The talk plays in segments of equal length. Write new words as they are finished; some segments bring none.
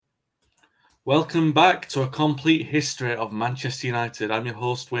Welcome back to a complete history of Manchester United. I'm your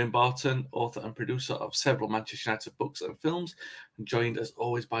host, Wayne Barton, author and producer of several Manchester United books and films, and joined as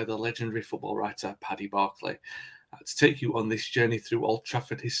always by the legendary football writer Paddy Barclay to take you on this journey through Old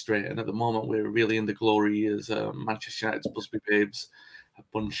Trafford history. And at the moment, we're really in the glory years. Manchester United's Busby Babes, a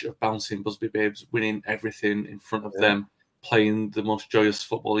bunch of bouncing Busby Babes, winning everything in front of them, playing the most joyous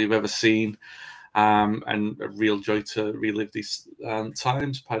football you've ever seen. And a real joy to relive these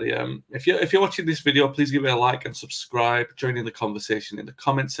times, Paddy. If you're watching this video, please give it a like and subscribe. Join in the conversation in the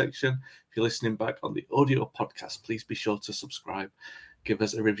comment section. If you're listening back on the audio podcast, please be sure to subscribe. Give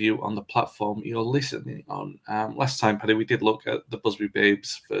us a review on the platform you're listening on. Last time, Paddy, we did look at the Busby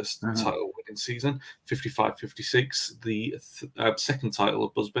Babes' first title winning season, 55-56, the second title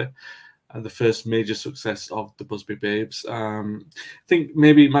of Busby, and the first major success of the Busby Babes. I think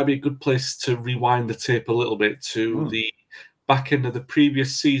maybe it might be a good place to rewind the tape a little bit to the back end of the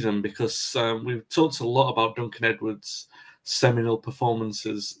previous season, because we've talked a lot about Duncan Edwards' seminal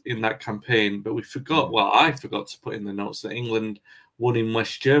performances in that campaign, but we forgot, I forgot to put in the notes that England won in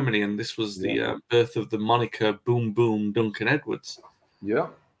West Germany, and this was the birth of the moniker Boom Boom Duncan Edwards. Yeah,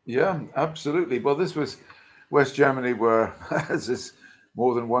 absolutely. Well, this was West Germany were, as is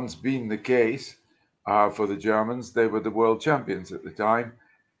more than once been the case for the Germans, they were the world champions at the time.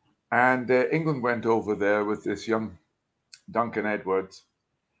 And England went over there with this young Duncan Edwards.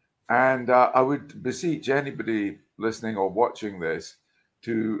 And I would beseech anybody listening or watching this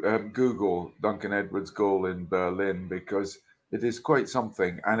to Google Duncan Edwards' goal in Berlin, because it is quite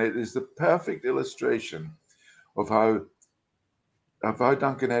something. And it is the perfect illustration of how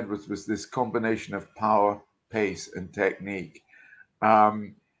Duncan Edwards was this combination of power, pace, and technique.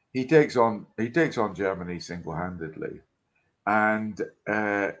 He takes on Germany single-handedly, and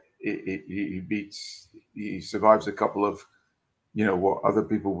he survives a couple of, what other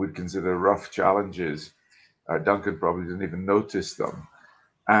people would consider rough challenges. Duncan probably didn't even notice them,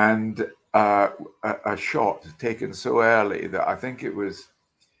 and a shot taken so early that I think it was,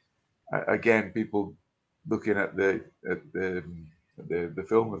 again, people looking at the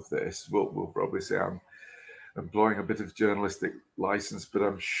film of this will probably say I'm employing a bit of journalistic license, but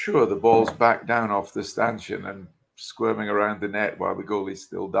I'm sure the ball's back down off the stanchion and squirming around the net while the goalie's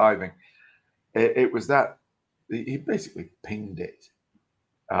still diving. It was that he basically pinged it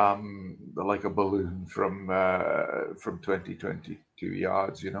like a balloon from 22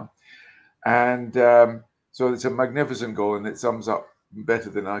 yards, and so it's a magnificent goal, and it sums up better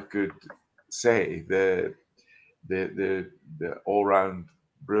than I could say the all-round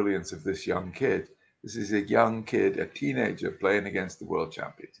brilliance of this young kid. This is a young kid, a teenager playing against the world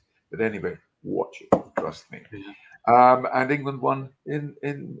champions. But anyway, watch it, trust me. And England won in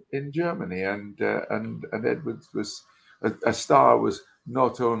Germany, and Edwards was a star. Was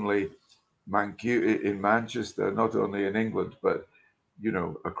not only in Manchester, not only in England, but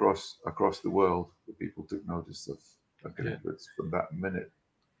across the world. The people took notice of Duncan Edwards from that minute.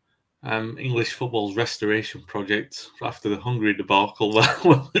 English football's restoration project after the Hungary debacle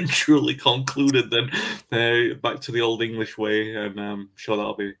well and truly concluded. Then back to the old English way, and I'm sure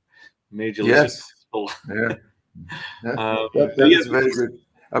that'll be majorly successful. That's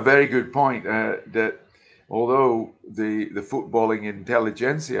a very good point. That although the footballing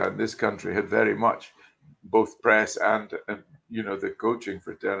intelligentsia in this country had very much, both press and the coaching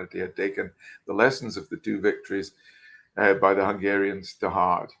fraternity had taken the lessons of the two victories by the Hungarians to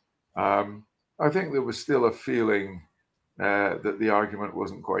heart. I think there was still a feeling that the argument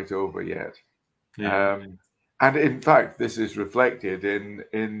wasn't quite over yet. And in fact, this is reflected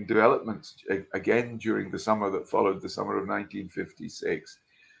in developments again during the summer that followed the summer of 1956,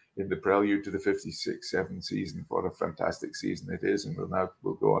 in the prelude to the 56-7 season. What a fantastic season it is, and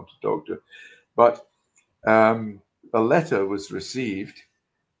we'll go on to talk to it. But a letter was received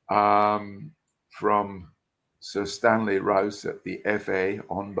from Sir Stanley Rouse at the FA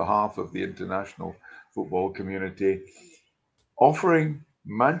on behalf of the international football community, offering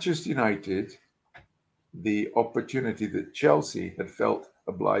Manchester United the opportunity that Chelsea had felt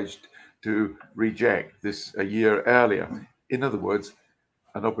obliged to reject this a year earlier. In other words,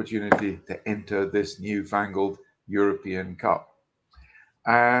 an opportunity to enter this newfangled European Cup.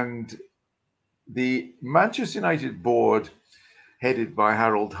 And the Manchester United board, headed by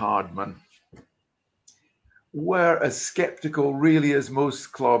Harold Hardman, were as skeptical really as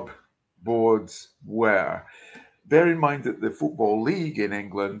most club boards were. Bear in mind that the Football League in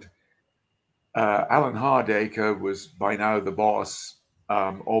England, Alan Hardacre was by now the boss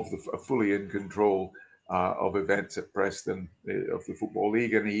fully in control of events at Preston of the Football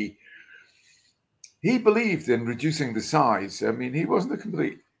League, and he believed in reducing the size. I mean, he wasn't a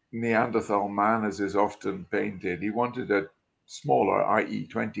complete Neanderthal man, as is often painted. He wanted a smaller, i.e.,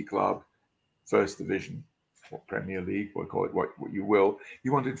 20 club, first division, or Premier League, or call it what you will. He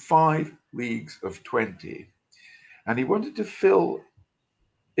wanted 5 leagues of 20. And he wanted to fill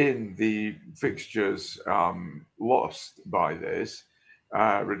in the fixtures lost by this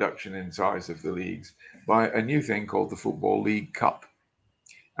reduction in size of the leagues by a new thing called the Football League Cup.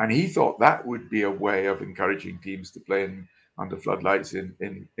 And he thought that would be a way of encouraging teams to play under floodlights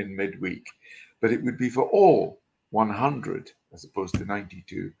in midweek. But it would be for all 100, as opposed to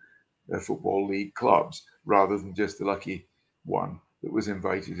 92 Football League clubs, rather than just the lucky one that was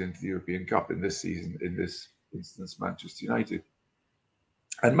invited into the European Cup in this season, in this instance, Manchester United.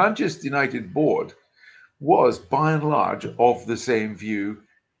 And Manchester United board was, by and large, of the same view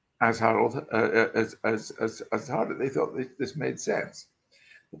as Harold, as Harold. They thought this made sense.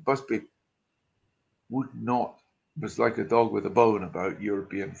 Busby would not, was like a dog with a bone about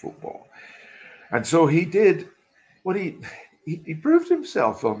European football. And so he did what he proved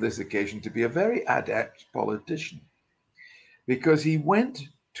himself on this occasion to be a very adept politician, because he went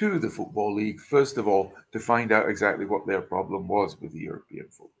to the Football League, first of all, to find out exactly what their problem was with the European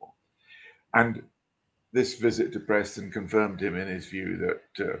football. And this visit to Preston confirmed him in his view that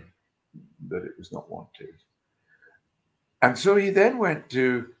it was not wanted. And so he then went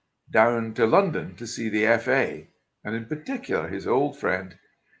down to London to see the FA, and in particular his old friend,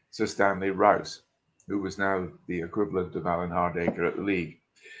 Sir Stanley Rouse, who was now the equivalent of Alan Hardacre at the league.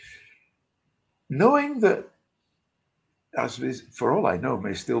 Knowing that, as is, for all I know,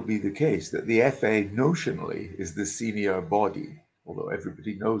 may still be the case, that the FA notionally is the senior body, although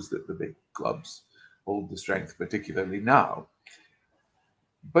everybody knows that the big clubs hold the strength, particularly now.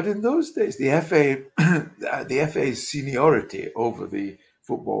 But in those days, the FA's seniority over the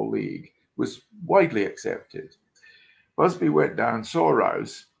Football League was widely accepted. Busby went down, saw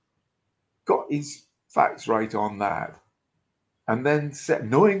Rouse, got his facts right on that, and then said,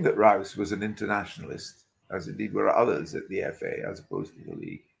 knowing that Rouse was an internationalist, as indeed were others at the FA as opposed to the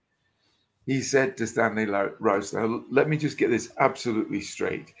league, he said to Stanley Rouse, now let me just get this absolutely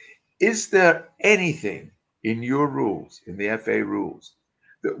straight. Is there anything in your rules, in the FA rules,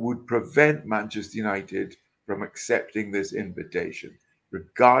 that would prevent Manchester United from accepting this invitation,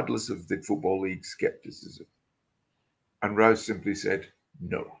 regardless of the Football League skepticism? And Rouse simply said,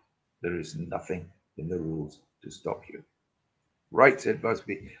 no, there is nothing in the rules to stop you. Right, said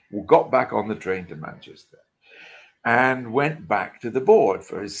Busby. We got back on the train to Manchester and went back to the board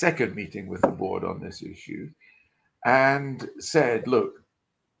for his second meeting with the board on this issue, and said, look,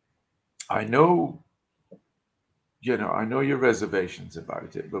 I know your reservations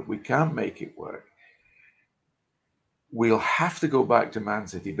about it, but we can make it work. We'll have to go back to Man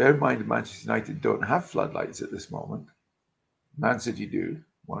City. Bear in mind, Manchester United don't have floodlights at this moment. Man City do.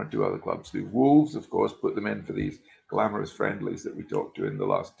 1 or 2 other clubs do. Wolves, of course, put them in for these glamorous friendlies that we talked to in the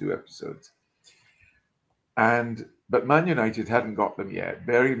last 2 episodes. But Man United hadn't got them yet.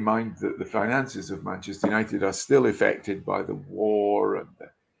 Bear in mind that the finances of Manchester United are still affected by the war, and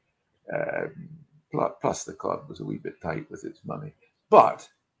plus the club was a wee bit tight with its money. But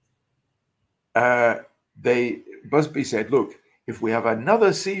Busby said, look, if we have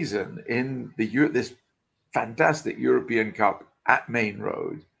another season in this fantastic European Cup at Main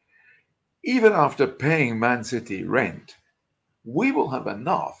Road, even after paying Man City rent, we will have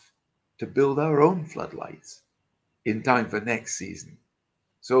enough to build our own floodlights in time for next season.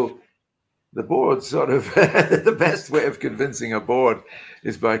 So the board sort of, the best way of convincing a board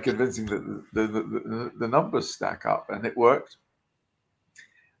is by convincing that the numbers stack up, and it worked.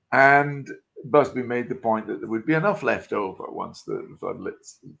 And Busby made the point that there would be enough left over once the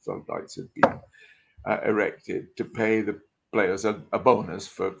floodlights had been erected to pay the players a bonus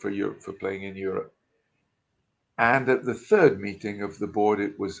for playing in Europe. And at the third meeting of the board,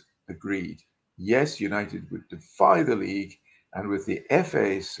 it was agreed. Yes, United would defy the league, and with the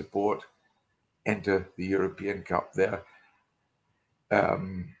FA's support, enter the European Cup. Their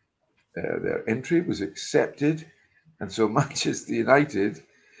entry was accepted, and so Manchester United,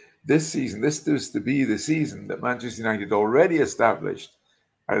 this was to be the season that Manchester United already established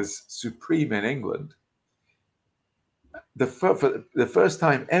as supreme in England. For the first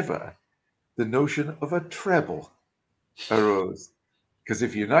time ever, the notion of a treble arose. Because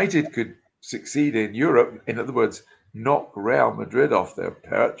if United could succeed in Europe, in other words, knock Real Madrid off their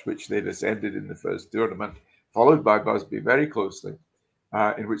perch, which they'd ascended in the first tournament, followed by Busby very closely,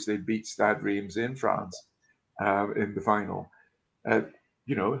 in which they beat Stade Reims in France in the final. There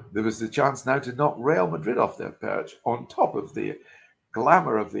was the chance now to knock Real Madrid off their perch on top of the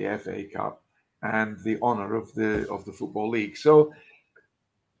glamour of the FA Cup and the honour of the Football League. So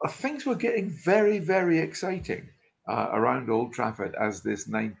things were getting very, very exciting around Old Trafford as this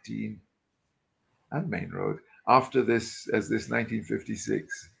 19 and Main Road as this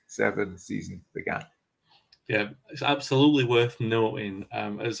 1956-7 season began. Yeah, it's absolutely worth noting,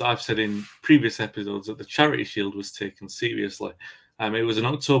 as I've said in previous episodes, that the Charity Shield was taken seriously. It was an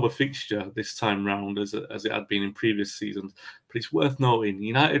October fixture this time round, as it had been in previous seasons. But it's worth noting,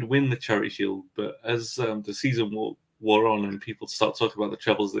 United win the Charity Shield, but as the season wore on and people start talking about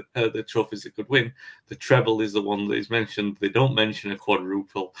the trophies they could win, the treble is the one that is mentioned. They don't mention a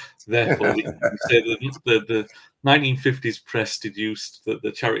quadruple. Therefore, we say that the 1950s press deduced that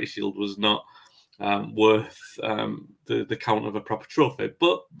the Charity Shield was not worth the count of a proper trophy.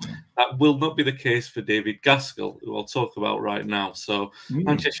 But that will not be the case for David Gaskell, who I'll talk about right now. So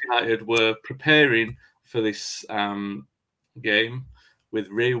Manchester United were preparing for this game with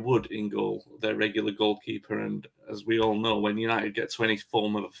Ray Wood in goal, their regular goalkeeper. And as we all know, when United get to any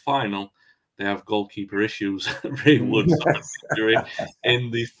form of a final, they have goalkeeper issues. Ray Wood suffered injury in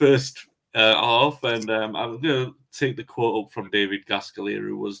the first half. And I'm going to take the quote up from David Gaskell here,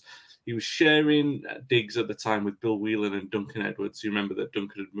 he was sharing digs at the time with Bill Whelan and Duncan Edwards. You remember that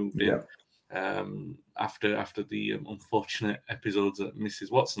Duncan had moved in after the unfortunate episodes at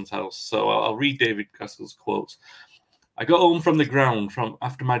Mrs. Watson's house. So I'll read David Gaskell's quotes. I got home from the ground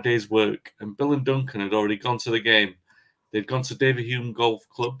after my day's work, and Bill and Duncan had already gone to the game. They'd gone to David Hume Golf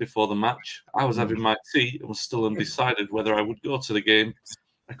Club before the match. I was having my tea and was still undecided whether I would go to the game.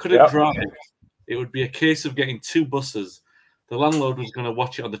 I couldn't drive. It would be a case of getting two buses. The landlord was going to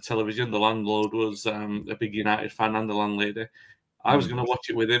watch it on the television. The landlord was a big United fan, and the landlady. I was going to watch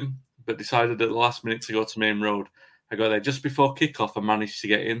it with him, but decided at the last minute to go to Main Road. I got there just before kickoff and managed to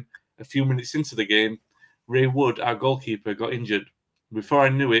get in. A few minutes into the game, Ray Wood, our goalkeeper, got injured. Before I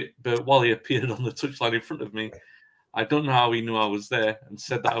knew it, Bert Wally appeared on the touchline in front of me. I don't know how he knew I was there and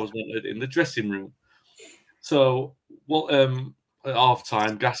said that I was wanted in the dressing room. So, at half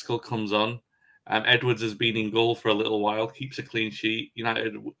time, Gaskell comes on. Edwards has been in goal for a little while, keeps a clean sheet.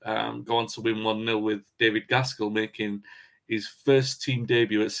 United go on to win 1-0 with David Gaskell making his first team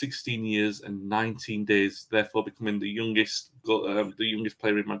debut at 16 years and 19 days, therefore becoming the youngest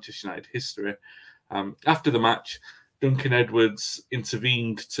player in Manchester United history. After the match, Duncan Edwards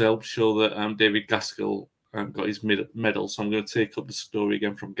intervened to help show that David Gaskell got his medal. So I'm going to take up the story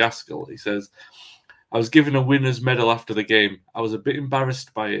again from Gaskell. He says, I was given a winner's medal after the game. I was a bit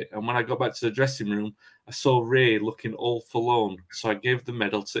embarrassed by it, and when I got back to the dressing room, I saw Ray looking all forlorn, so I gave the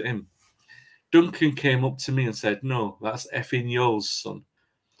medal to him. Duncan came up to me and said, no, that's effing yours, son.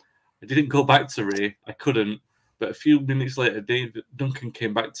 I didn't go back to Ray. I couldn't, but a few minutes later, Duncan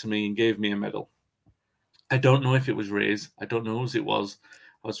came back to me and gave me a medal. I don't know if it was Ray's. I don't know whose it was.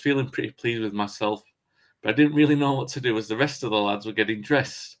 I was feeling pretty pleased with myself, but I didn't really know what to do as the rest of the lads were getting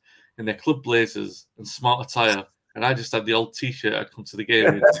dressed in their club blazers and smart attire, and I just had the old T-shirt I'd come to the game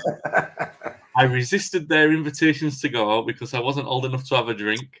in. I resisted their invitations to go out because I wasn't old enough to have a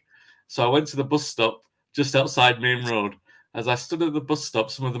drink, so I went to the bus stop just outside Main Road. As I stood at the bus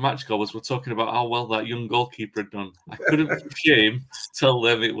stop, some of the matchgoers were talking about how well that young goalkeeper had done. I couldn't, for shame, tell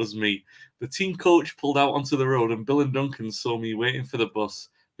them it was me. The team coach pulled out onto the road, and Bill and Duncan saw me waiting for the bus.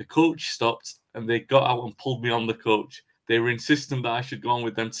 The coach stopped, and they got out and pulled me on the coach. They were insistent that I should go on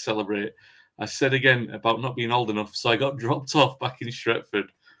with them to celebrate. I said again about not being old enough, so I got dropped off back in Stretford.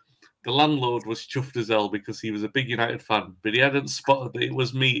 The landlord was chuffed as hell because he was a big United fan, but he hadn't spotted that it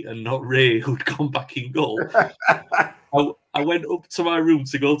was me and not Ray who'd gone back in goal. I went up to my room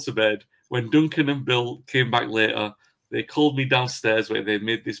to go to bed. When Duncan and Bill came back later, they called me downstairs where they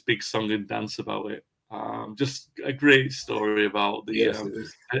made this big song and dance about it. Just a great story about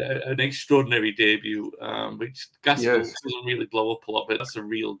an extraordinary debut, which Gaskell doesn't really blow up a lot, but that's a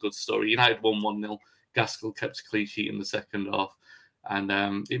real good story. United won 1-0. Gaskell kept a clean sheet in the second half, and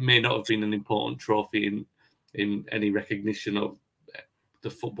it may not have been an important trophy in any recognition of the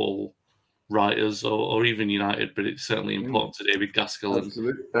football writers or even United, but it's certainly important to David Gaskell.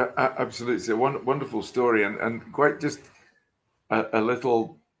 Absolutely, absolutely. It's a wonderful story, and quite just a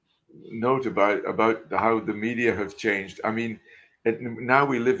little note about how the media have changed. I mean, now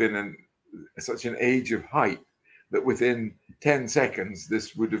we live in such an age of hype that within 10 seconds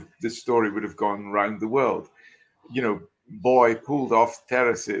this story would have gone around the world. You know, boy pulled off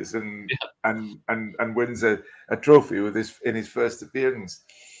terraces and wins a trophy in his first appearance.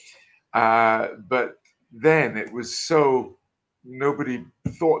 But then it was so nobody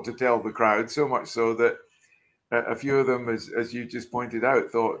thought to tell the crowd, so much so that a few of them, as you just pointed out,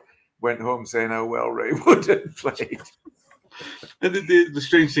 went home saying how well Ray Wood had played. And the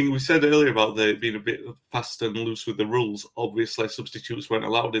strange thing we said earlier about being a bit fast and loose with the rules, obviously substitutes weren't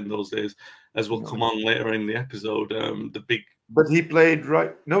allowed in those days, as will come on later in the episode. But he played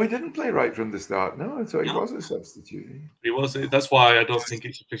right. No, he didn't play right from the start. No, I thought he was a substitute. He was. That's why I don't think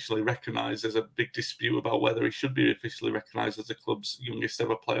it's officially recognised. There's a big dispute about whether he should be officially recognised as the club's youngest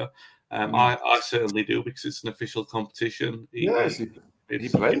ever player. I certainly do, because it's an official competition. He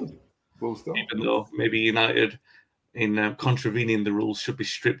played. Full stop. Even though maybe United, in contravening the rules, should be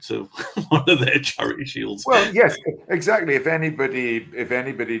stripped of one of their charity shields. Well, yes, exactly. If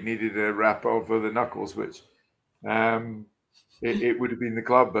anybody needed a rap over the knuckles, which it would have been the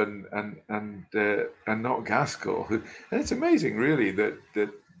club and not Gaskell. And it's amazing, really, that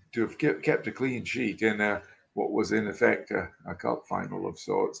to have kept a clean sheet in what was in effect a cup final of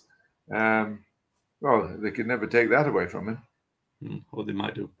sorts. Well, they could never take that away from him. Or they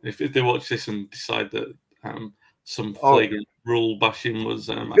might do if they watch this and decide that some flagrant rule bashing was.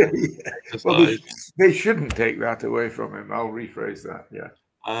 Well, they shouldn't take that away from him. I'll rephrase that. Yeah.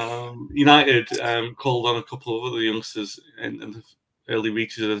 United called on a couple of other youngsters in the early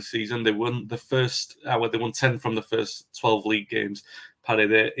reaches of the season. They won the first. They won 10 from the first 12 league games. Paddy,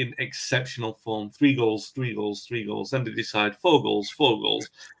 they're in exceptional form. 3 goals, 3 goals, 3 goals. Then they decide 4 goals, 4 goals.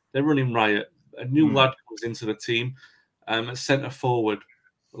 They're running riot. A new lad comes into the team. A centre forward,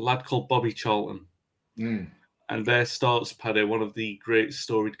 a lad called Bobby Charlton. And there starts, Paddy, one of the great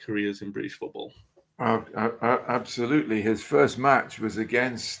storied careers in British football. Absolutely. His first match was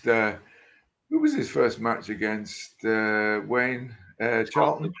against, who was his first match against? Wayne?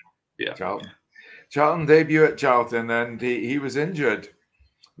 Charlton? Yeah. Charlton debut at Charlton, and he was injured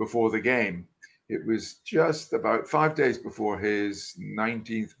before the game. It was just about 5 days before his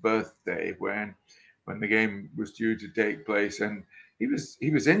 19th birthday when the game was due to take place, and he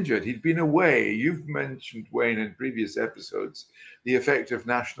was injured. He'd been away. You've mentioned, Wayne, in previous episodes, the effect of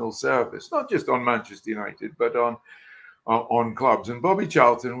national service, not just on Manchester United, but on clubs. And Bobby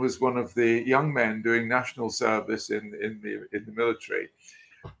Charlton was one of the young men doing national service in the military,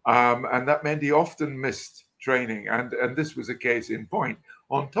 and that meant he often missed training. And this was a case in point.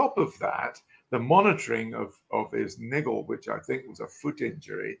 On top of that, the monitoring of his niggle, which I think was a foot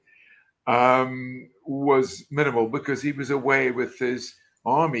injury, was minimal because he was away with his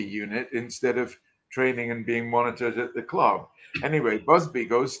army unit instead of training and being monitored at the club. Anyway, Busby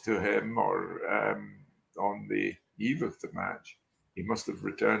goes to him on the eve of the match. He must have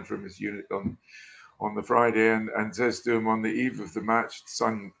returned from his unit on the Friday and says to him on the eve of the match,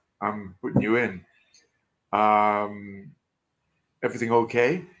 "Son, I'm putting you in. Everything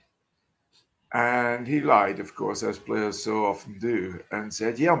okay?" And he lied, of course, as players so often do, and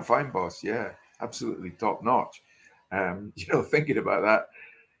said, "Yeah, I'm fine, boss. Yeah, absolutely top notch." Thinking about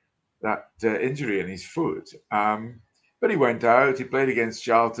that injury in his foot. But he went out, he played against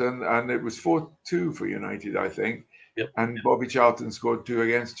Charlton, and it was 4-2 for United, I think. Yep. And Bobby Charlton scored 2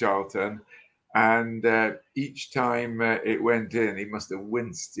 against Charlton. And each time it went in, he must have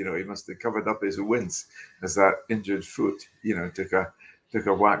winced, he must have covered up his wince as that injured foot, took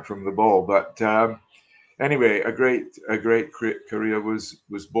a whack from the ball. But anyway, a great career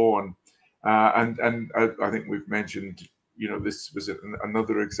was born. And I think we've mentioned, this was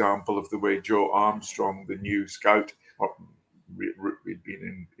another example of the way Joe Armstrong, the new scout, we'd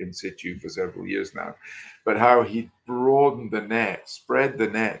been in situ for several years now, but how he broadened the net, spread the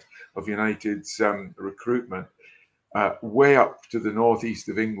net of United's recruitment way up to the northeast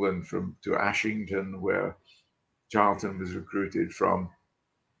of England, to Ashington, where Charlton was recruited from,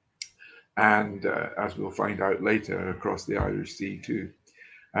 and as we'll find out later, across the Irish Sea too,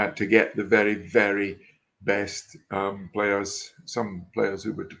 to get the very, very best players, some players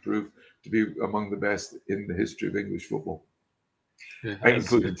who were to prove to be among the best in the history of English football,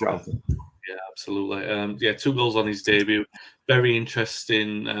 including Charlton. Yeah, absolutely. 2 goals on his debut. Very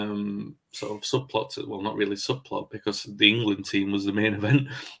interesting sort of subplot. Well, not really subplot, because the England team was the main event.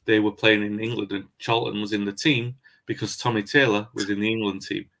 They were playing in England, and Charlton was in the team because Tommy Taylor was in the England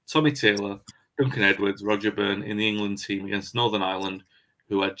team. Tommy Taylor, Duncan Edwards, Roger Byrne in the England team against Northern Ireland,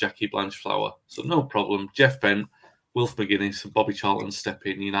 who had Jackie Blanchflower. So no problem. Jeff Bent, Wilf McGuinness, and Bobby Charlton step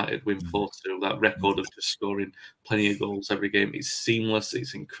in. United win 4-2. That record of just scoring plenty of goals every game. It's seamless.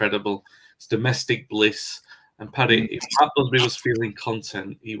 It's incredible. It's domestic bliss. And Paddy, if Matt Busby was feeling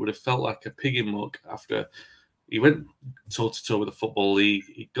content, he would have felt like a pig in muck after he went toe-to-toe with the Football League.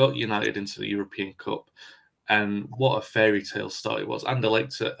 He got United into the European Cup. And what a fairy tale start it was.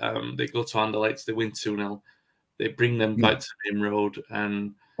 Anderlecht, they go to Anderlecht, they win 2-0. They bring them back to Main Road,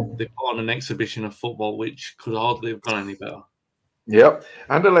 and they put on an exhibition of football which could hardly have gone any better. Yep.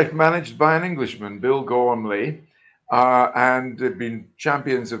 Anderlecht, managed by an Englishman, Bill Gormley. and they'd been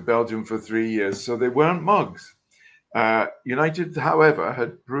champions of Belgium for 3 years, so they weren't mugs. United, however,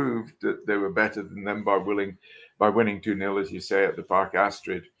 had proved that they were better than them by winning 2-0, as you say, at the Parc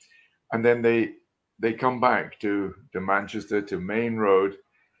Astrid. And then they come back to Manchester, to Main Road,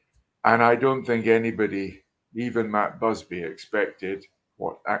 and I don't think anybody, even Matt Busby, expected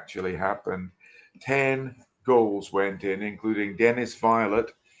what actually happened. 10 goals went in, including Dennis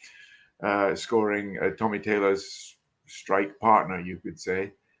Viollet scoring Tommy Taylor's strike partner, you could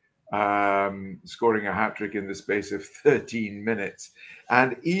say, scoring a hat-trick in the space of 13 minutes.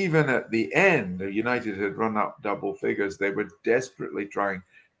 And even at the end, United had run up double figures. They were desperately trying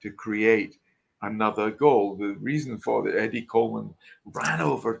to create another goal. The reason for that, Eddie Coleman ran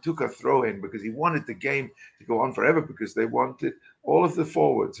over, took a throw in because he wanted the game to go on forever, because they wanted, all of the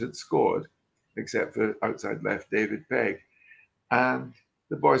forwards had scored except for outside left David Pegg, and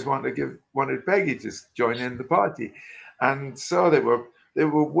the boys wanted Peggy to join in the party, and so they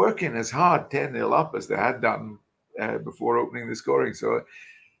were working as hard 10-0 up as they had done before opening the scoring. So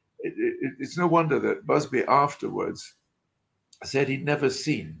it's no wonder that Busby afterwards said he'd never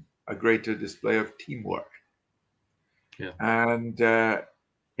seen a greater display of teamwork. Yeah. And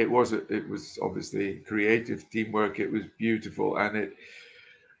it was obviously creative teamwork. It was beautiful, and it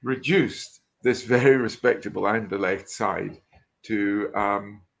reduced this very respectable Anderlecht side to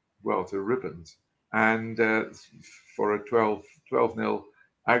ribbons, and for a 12-0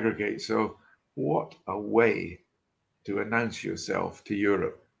 aggregate. So what a way to announce yourself to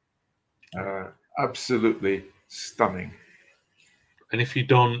Europe. Absolutely stunning. And if you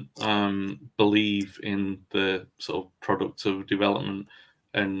don't believe in the sort of product of development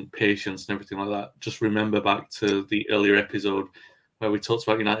and patience and everything like that, just remember back to the earlier episode where we talked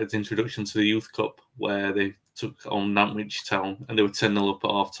about United's introduction to the Youth Cup, where they took on Nantwich Town and they were 10-0 up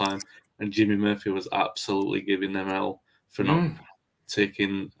at half time, and Jimmy Murphy was absolutely giving them hell for not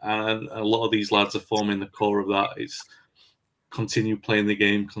taking. And a lot of these lads are forming the core of that. It's continue playing the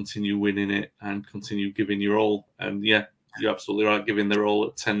game, continue winning it, and continue giving your all. And yeah, you're absolutely right, giving their all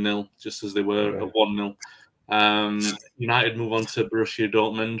at 10-0, just as they were at 1-0. United move on to Borussia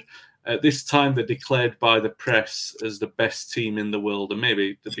Dortmund. At this time, they're declared by the press as the best team in the world, and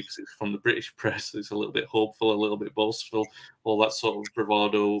maybe because it's from the British press, it's a little bit hopeful, a little bit boastful, all that sort of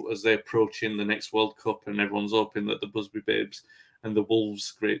bravado as they approach in the next World Cup, and everyone's hoping that the Busby Babes and the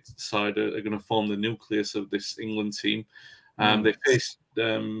Wolves' great side are going to form the nucleus of this England team. They faced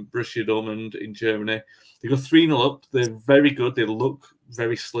Borussia Dortmund in Germany. They go 3-0 up. They're very good. They look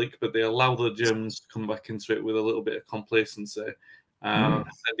very slick, but they allow the Germans to come back into it with a little bit of complacency. And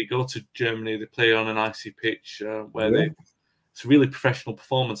they go to Germany. They play on an icy pitch it's a really professional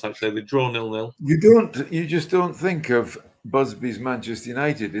performance, actually. They draw 0-0. You just don't think of Busby's Manchester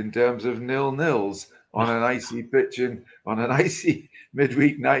United in terms of 0-0s on an icy pitch on an icy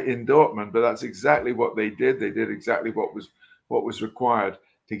midweek night in Dortmund, but that's exactly what they did. They did exactly what was required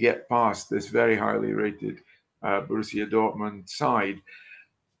to get past this very highly rated Borussia Dortmund side.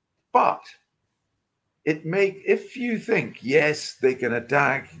 But if you think, yes, they can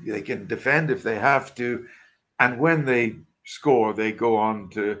attack, they can defend if they have to, and when they score, they go on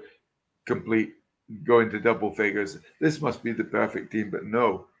to go into double figures. This must be the perfect team, but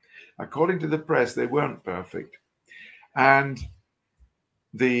no. According to the press, they weren't perfect. And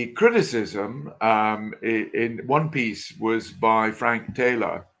the criticism in one piece was by Frank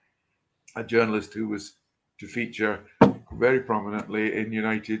Taylor, a journalist who was to feature very prominently in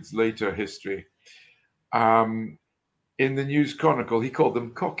United's later history. In the News Chronicle, he called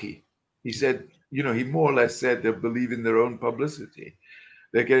them cocky. He said, he more or less said they believe in their own publicity.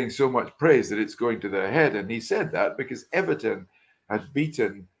 They're getting so much praise that it's going to their head. And he said that because Everton had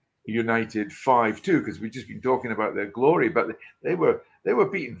beaten United 5-2, because we've just been talking about their glory, but they were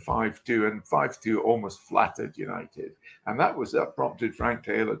beaten 5-2, and 5-2 almost flattered United. And that prompted Frank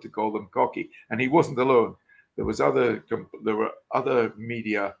Taylor to call them cocky. And he wasn't alone. There were other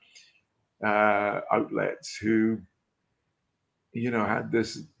media outlets who, had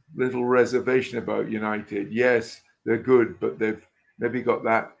this little reservation about United. Yes, they're good, but they've maybe got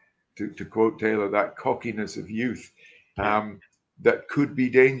that, to quote Taylor, that cockiness of youth that could be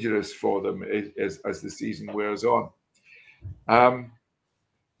dangerous for them as the season wears on.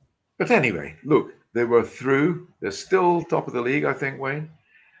 But anyway, look, they were through. They're still top of the league, I think, Wayne.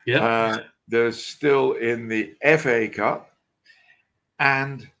 Yeah. They're still in the FA Cup.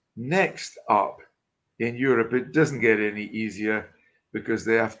 And next up in Europe, it doesn't get any easier because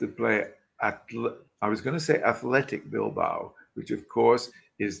they have to play I was going to say Athletic Bilbao, which of course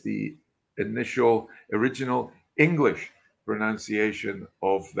is the original English pronunciation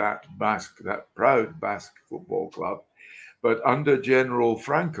of that proud Basque football club. But under General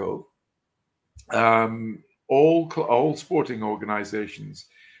Franco, all sporting organizations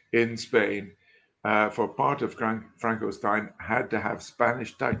in Spain for part of Franco's time had to have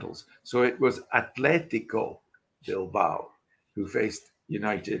Spanish titles. So it was Atletico Bilbao who faced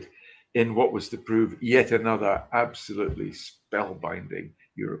United in what was to prove yet another absolutely spellbinding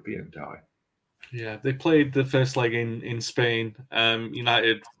European tie. Yeah, they played the first leg in Spain.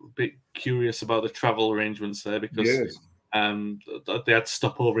 United a bit curious about the travel arrangements there because Yes. They had to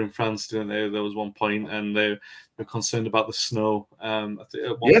stop over in France, didn't they? There was one point, and they were concerned about the snow.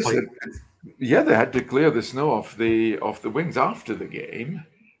 At one point, yeah, they had to clear the snow off the wings after the game.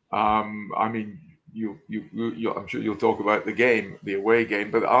 I mean, you, I'm sure you'll talk about the game, the away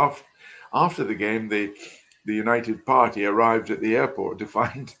game, but after the game, the United party arrived at the airport to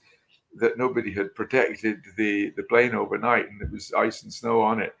find that nobody had protected the plane overnight, and there was ice and snow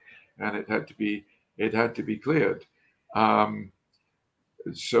on it, and it had to be cleared.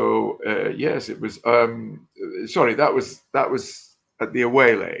 So yes, it was. Sorry, that was at the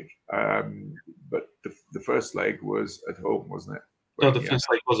away leg, but the first leg was at home, wasn't it? No, the first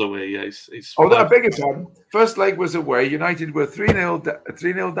leg was away. Yeah, it's I beg your pardon. First leg was away. United were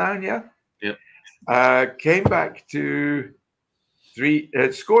 3-0 down. Yeah. Yep. Came back to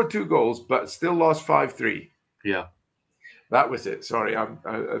scored 2 goals, but still lost 5-3. Yeah. That was it. Sorry,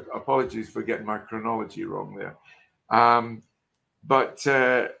 apologies for getting my chronology wrong there. But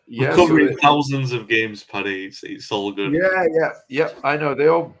we're covering thousands of games, Paddy. It's all good. Yeah. I know they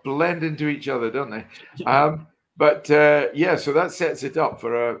all blend into each other, don't they? But so that sets it up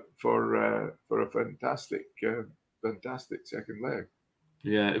for a fantastic second leg.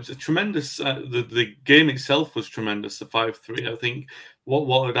 Yeah, it was a tremendous. The game itself was tremendous. The 5-3. I think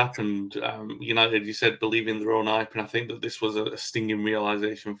what had happened. United, you said, believe in their own hype, and I think that this was a stinging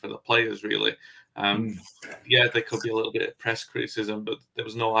realization for the players. Really, yeah, there could be a little bit of press criticism, but there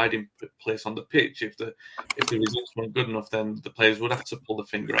was no hiding place on the pitch. If the results weren't good enough, then the players would have to pull the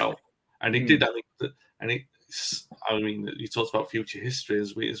finger out, and it did. I mean, you talked about future history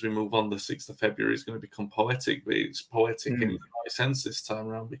as we move on. The 6th of February is going to become poetic, but it's poetic in the right sense this time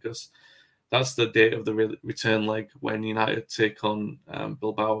around because that's the date of the return leg when United take on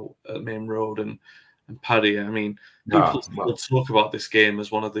Bilbao at Main Road and Paddy. I mean, people talk about this game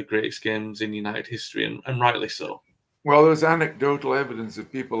as one of the greatest games in United history, and rightly so. Well, there's anecdotal evidence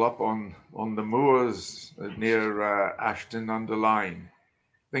of people up on the moors near Ashton-under-Lyne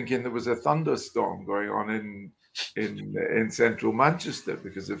thinking there was a thunderstorm going on in central Manchester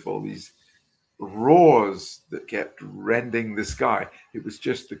because of all these roars that kept rending the sky. It was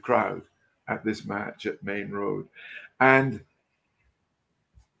just the crowd at this match at Main Road. And,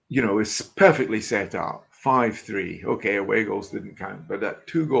 it's perfectly set up. 5-3. Okay, away goals didn't count. But that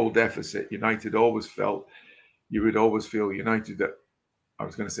 2-goal deficit, United always felt, you would always feel United at, I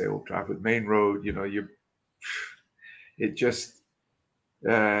was going to say Old Trafford, Main Road, it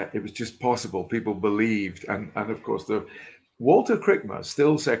was just possible. People believed, and of course, Walter Crickmer,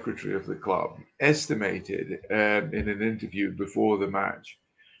 still secretary of the club, estimated in an interview before the match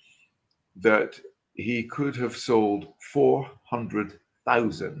that he could have sold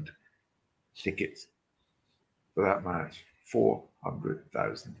 400,000 tickets for that match.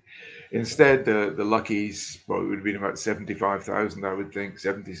 400,000. Instead, the Luckies, well, it would have been about 75,000, I would think,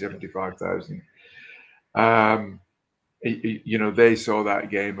 75,000. They saw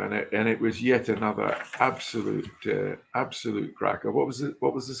that game, and it was yet another absolute cracker. What was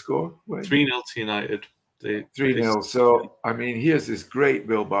the score? 3-0 to United. 3-0. So I mean, here's this great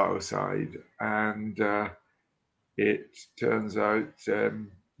Bilbao side, and it turns out,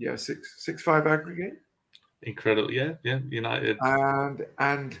 6-5 aggregate. Incredible, yeah, United.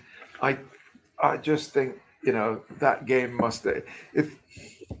 And I just think that game must,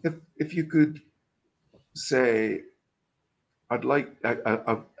 if you could say, I'd like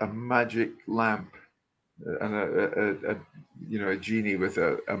a magic lamp and a genie with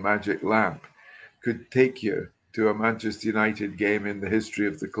a magic lamp could take you to a Manchester United game in the history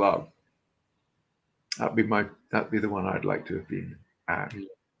of the club. That'd be the one I'd like to have been at.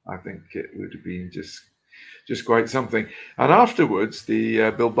 I think it would have been just quite something. And afterwards,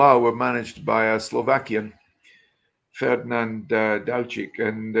 the Bilbao were managed by a Slovakian, Ferdinand Daučić,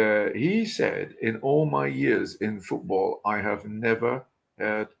 and he said, in all my years in football, I have never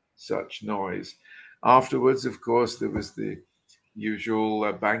heard such noise. Afterwards, of course, there was the usual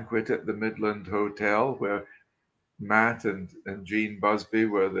banquet at the Midland Hotel where Matt and Gene Busby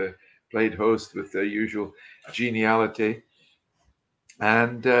played host with their usual geniality.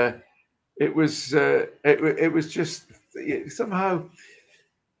 And it was just somehow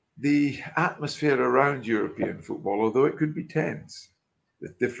the atmosphere around European football, although it could be tense,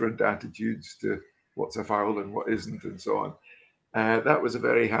 with different attitudes to what's a foul and what isn't, and so on. That was a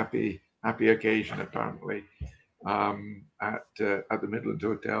very happy occasion, apparently, at the Midland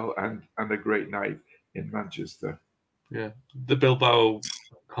Hotel, and a great night in Manchester. Yeah, the Bilbao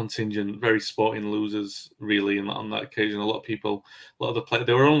contingent, very sporting losers, really, on that occasion. A lot of the players,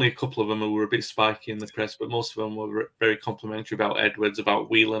 there were only a couple of them who were a bit spiky in the press, but most of them were very complimentary about Edwards, about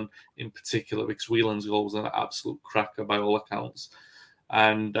Whelan in particular, because Whelan's goal was an absolute cracker by all accounts.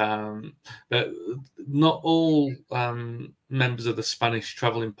 And not all members of the Spanish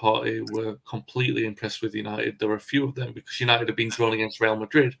travelling party were completely impressed with United. There were a few of them, because United had been drawn against Real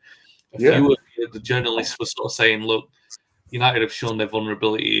Madrid. A few of the journalists were sort of saying, look, United have shown their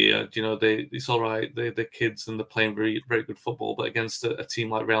vulnerability. It's all right. They're kids and they're playing very, very good football. But against a team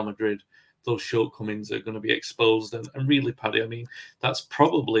like Real Madrid, those shortcomings are going to be exposed. And really, Paddy, I mean, that's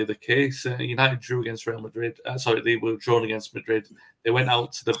probably the case. United drew against Real Madrid. They were drawn against Madrid. They went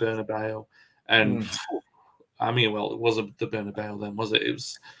out to the Bernabeu. And, I mean, well, it wasn't the Bernabeu then, was it? It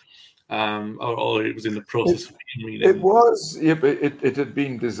was... or it was in the process of being renamed. It was, yeah, but it had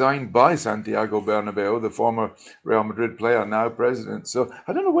been designed by Santiago Bernabeu, the former Real Madrid player, now president. So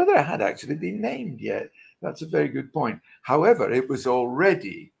I don't know whether it had actually been named yet. That's a very good point. However, it was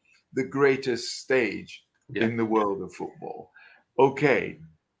already the greatest stage in the world of football. Okay,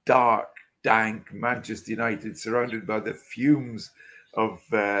 dark, dank Manchester United, surrounded by the fumes of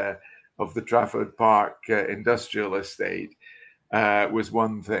the Trafford Park industrial estate, was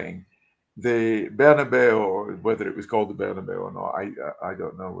one thing. The Bernabeu, or whether it was called the Bernabeu or not, I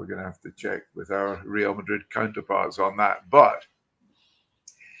don't know. We're going to have to check with our Real Madrid counterparts on that. But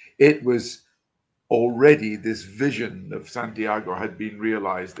it was already, this vision of Santiago had been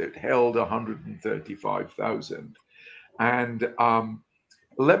realized. It held 135,000. And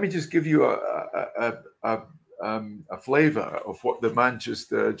let me just give you a flavor of what the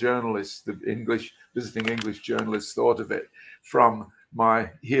Manchester journalists, the visiting English journalists, thought of it from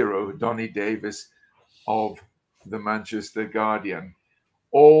my hero, Donny Davis of the Manchester Guardian.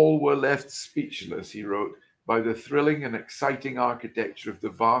 All were left speechless, he wrote, by the thrilling and exciting architecture of the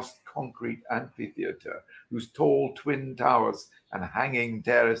vast concrete amphitheatre, whose tall twin towers and hanging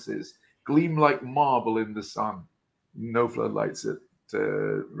terraces gleam like marble in the sun. No floodlights at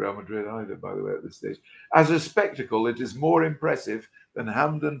Real Madrid either, by the way, at this stage. As a spectacle, it is more impressive than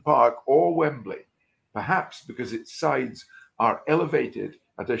Hampden Park or Wembley, perhaps because its sides are elevated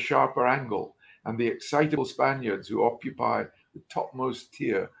at a sharper angle, and the excitable Spaniards who occupy the topmost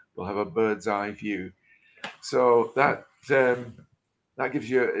tier will have a bird's eye view. So that gives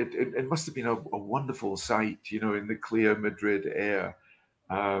you, it must have been a wonderful sight, in the clear Madrid air,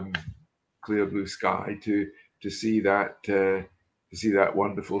 clear blue sky, to see that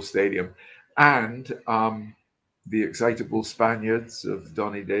wonderful stadium. And the excitable Spaniards of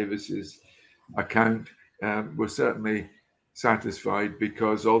Donny Davis's account were certainly satisfied,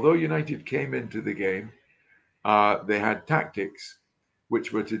 because although United came into the game, they had tactics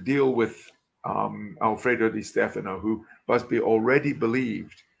which were to deal with Alfredo Di Stefano, who Busby already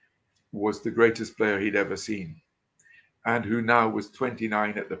believed was the greatest player he'd ever seen, and who now was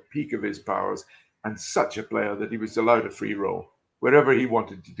 29 at the peak of his powers, and such a player that he was allowed a free roll. Wherever he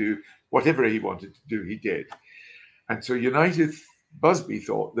wanted to do, whatever he wanted to do, he did. And so Busby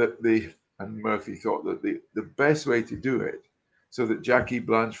thought that and Murphy thought that the best way to do it, so that Jackie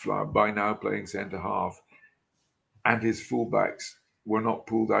Blanchflower, by now playing centre half, and his fullbacks were not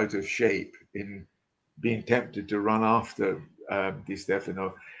pulled out of shape in being tempted to run after Di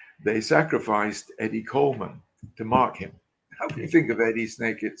Stefano, they sacrificed Eddie Coleman to mark him. How do you think of Eddie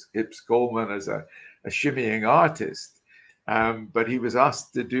Snake Hips Coleman as a shimmying artist? But he was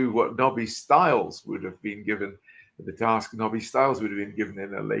asked to do what Nobby Stiles would have been given, the task Nobby Stiles would have been given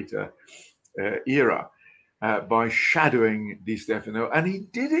in a later era, by shadowing Di Stefano, and he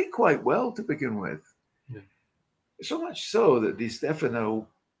did it quite well to begin with. Yeah. So much so that Di Stefano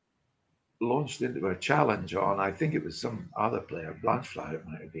launched into a challenge on, I think it was some other player, Blanchflower it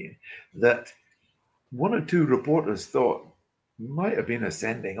might have been, that one or two reporters thought might have been a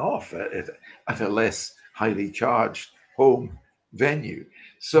sending off at a less highly charged home venue.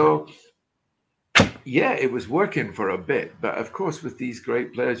 So yeah, it was working for a bit, but of course with these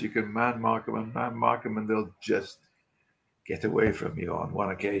great players you can man mark them and they'll just get away from you on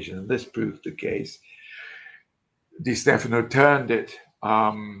one occasion, and this proved the case. Di Stefano turned it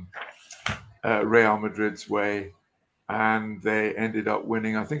Real Madrid's way, and they ended up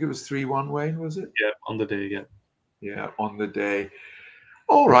winning. I think it was 3-1, Wayne, was it? Yeah, on the day, yeah. Yeah, on the day.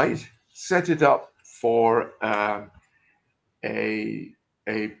 All right, set it up for a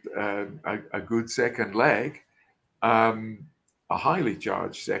good second leg, a highly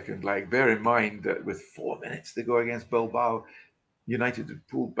charged second leg. Bear in mind that with 4 minutes to go against Bilbao, United had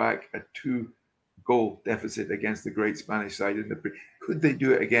pulled back a 2-goal deficit against the great Spanish side in the. Could they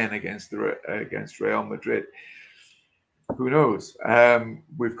do it again against Real Madrid? Who knows?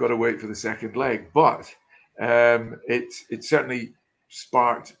 We've got to wait for the second leg, but it certainly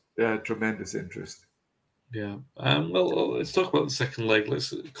sparked tremendous interest. Yeah. Well, let's talk about the second leg.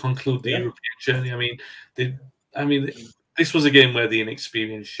 Let's conclude the European journey. I mean, this was a game where the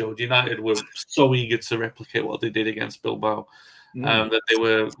inexperience showed. United were so eager to replicate what they did against Bilbao that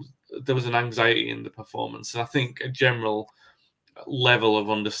there was an anxiety in the performance, and I think a general level of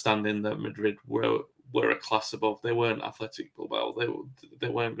understanding that Madrid were a class above. They weren't Athletic Bilbao. They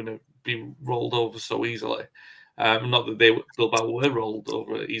weren't going to be rolled over so easily. Not that Bilbao were rolled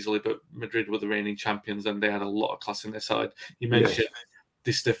over easily, but Madrid were the reigning champions and they had a lot of class in their side. You mentioned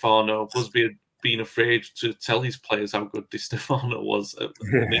Di Stefano. Busby had been afraid to tell his players how good Di Stefano was.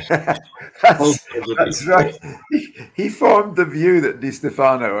 That's right. He formed the view that Di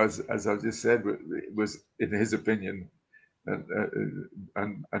Stefano, as I just said, was in his opinion,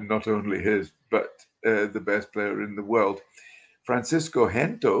 and not only his, but the best player in the world. Francisco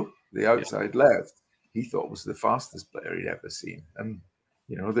Gento, the outside left, he thought was the fastest player he'd ever seen. And,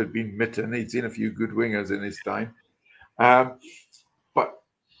 there'd been Mitten, he'd seen a few good wingers in his time. But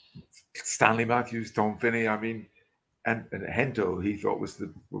Stanley Matthews, Tom Finney, and Gento, he thought was the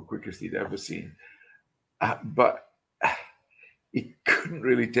quickest he'd ever seen. But he couldn't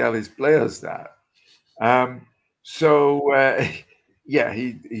really tell his players that.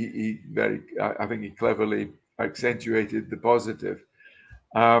 He very, I think he cleverly accentuated the positive.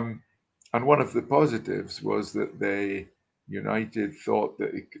 And one of the positives was that United thought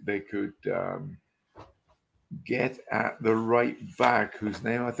that they could get at the right back, whose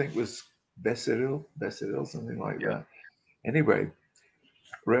name I think was Becerril, something like that. Anyway,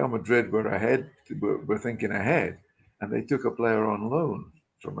 Real Madrid were thinking ahead, and they took a player on loan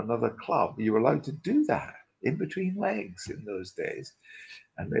from another club. You were allowed to do that in between legs in those days.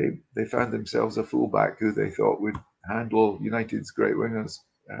 And they found themselves a fullback who they thought would handle United's great wingers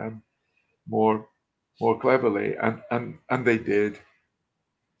more cleverly, and they did.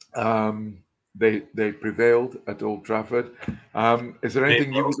 They prevailed at Old Trafford. Is there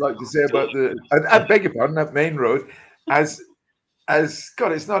anything you would like to say about I beg your pardon, that Main Road? As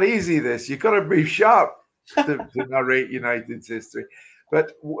God, it's not easy. This you've got to be sharp to narrate United's history.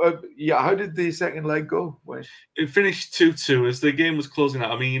 But how did the second leg go? It finished 2-2 as the game was closing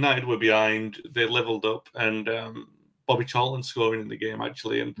out. United were behind. They levelled up, and Bobby Charlton scoring in the game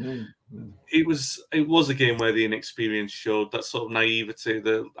actually. And it was a game where the inexperience showed, that sort of naivety,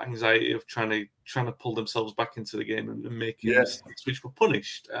 the anxiety of trying to pull themselves back into the game and making mistakes, which were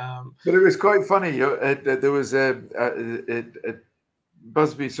punished. But it was quite funny. There was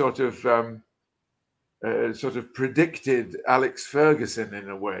Busby sort of predicted Alex Ferguson in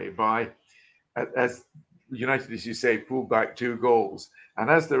a way by, as United, as you say, pulled back 2 goals. And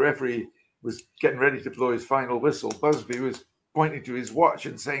as the referee was getting ready to blow his final whistle, Busby was pointing to his watch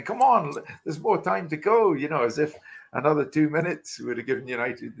and saying, "Come on, there's more time to go," as if another 2 minutes would have given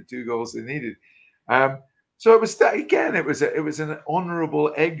United the 2 goals they needed. So it was that, again, it was an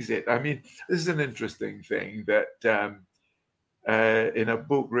honourable exit. This is an interesting thing that in a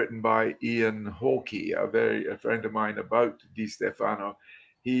book written by Ian Hawkey, a friend of mine, about Di Stefano,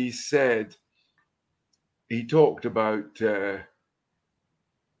 he talked about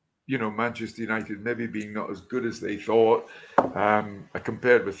Manchester United maybe being not as good as they thought,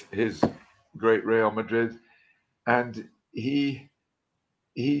 compared with his great Real Madrid, and he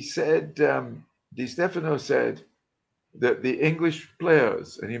said, Di Stefano said that the English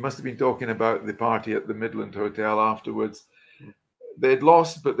players, and he must have been talking about the party at the Midland Hotel afterwards, they'd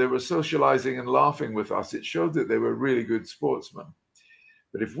lost, but they were socializing and laughing with us. It showed that they were really good sportsmen.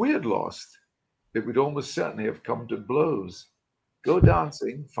 But if we had lost, it would almost certainly have come to blows. Go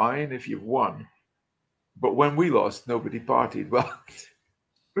dancing, fine if you've won. But when we lost, nobody partied. Well,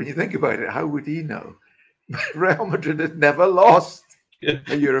 when you think about it, how would he know? Real Madrid had never lost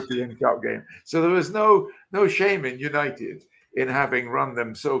a European Cup game. So there was no shame in United in having run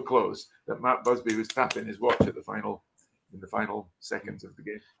them so close that Matt Busby was tapping his watch at the final seconds of the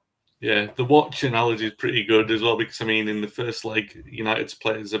game. Yeah, the watch analogy is pretty good as well, because in the first leg, United's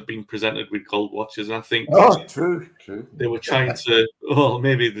players have been presented with gold watches, and I think true. They were trying to. Well,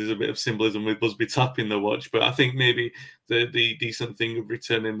 maybe there's a bit of symbolism with Busby tapping the watch, but I think maybe the decent thing of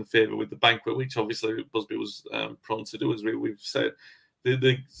returning the favour with the banquet, which obviously Busby was prone to do, as we've said,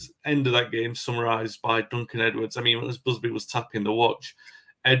 the end of that game summarised by Duncan Edwards. I mean, as Busby was tapping the watch,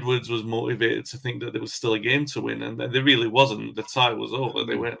 Edwards was motivated to think that there was still a game to win, and there really wasn't. The tie was over.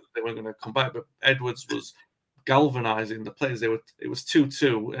 They weren't going to come back. But Edwards was galvanizing the players. It was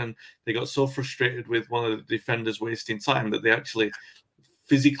 2-2, and they got so frustrated with one of the defenders wasting time that they actually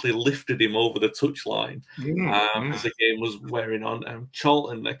physically lifted him over the touchline as the game was wearing on.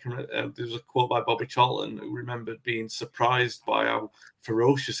 Charlton, there was a quote by Bobby Charlton who remembered being surprised by how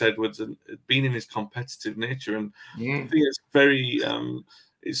ferocious Edwards had been in his competitive nature, and I think it's very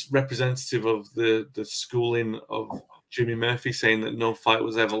it's representative of the schooling of Jimmy Murphy, saying that no fight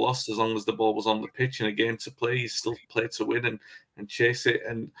was ever lost as long as the ball was on the pitch in a game to play. You still play to win and chase it.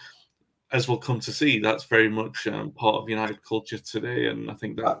 And as we'll come to see, that's very much part of United culture today. And I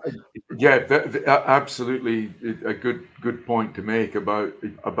think that absolutely a good point to make about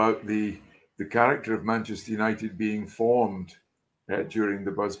the character of Manchester United being formed during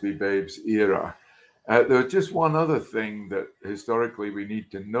the Busby Babes era. There's just one other thing that historically we need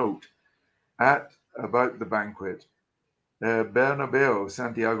to note about the banquet.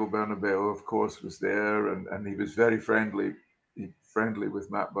 Santiago Bernabeu, of course, was there, and he was very friendly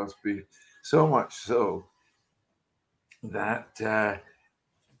with Matt Busby, so much so that,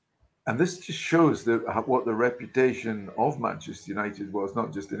 and this just shows what the reputation of Manchester United was,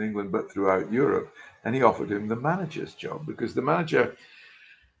 not just in England but throughout Europe. And he offered him the manager's job, because the manager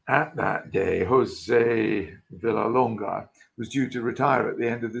at that day, Jose Villalonga, was due to retire at the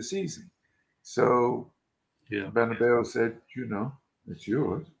end of the season. So Bernabeu said, it's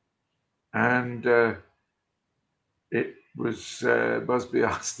yours. And it was Busby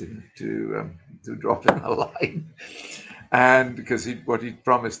asked him to drop him a line. And because what he'd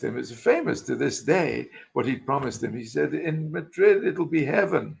promised him, it's famous to this day, what he'd promised him. He said, in Madrid, it'll be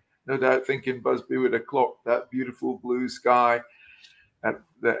heaven. No doubt thinking Busby would have clocked that beautiful blue sky at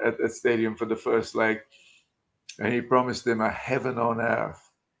the stadium for the first leg. And he promised him a heaven on earth.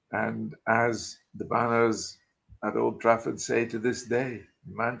 And as the banners at Old Trafford say to this day,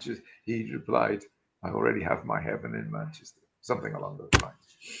 Manchester, he replied, I already have my heaven in Manchester. Something along those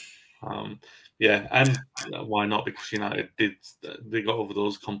lines. And why not? Because United they got over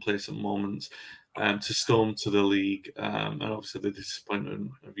those complacent moments to storm to the league, and obviously the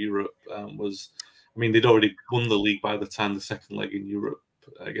disappointment of Europe was. I mean, they'd already won the league by the time the second leg in Europe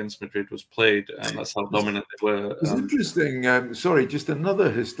against Madrid was played, and that's how dominant they were. It's interesting. Sorry, just another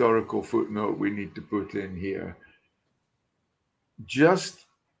historical footnote we need to put in here. Just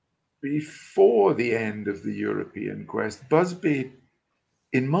before the end of the European quest, Busby,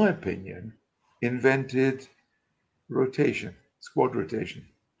 in my opinion, invented squad rotation.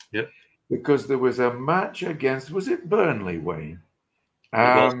 Yep. Because there was a match against, was it Burnley, Wayne?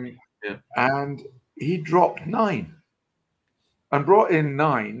 And he dropped 9 and brought in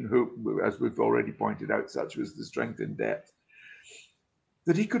 9, who, as we've already pointed out, such was the strength in depth,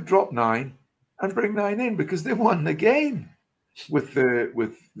 that he could drop 9 and bring 9 in because they won the game with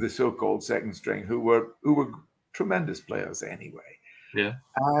the so-called second string, who were tremendous players anyway. Yeah.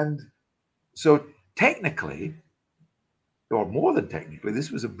 And so technically, or more than technically,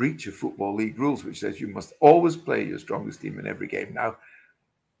 this was a breach of Football League rules, which says you must always play your strongest team in every game. Now,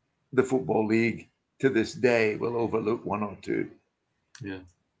 the Football League to this day will overlook 1 or 2. Yeah.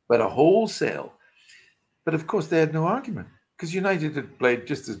 But a wholesale. But of course, they had no argument because United had played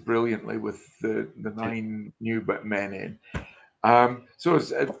just as brilliantly with the 9 new men in. So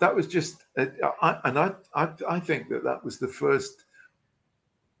that was just, I think that was the first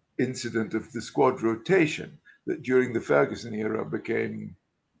incident of the squad rotation that during the Ferguson era became,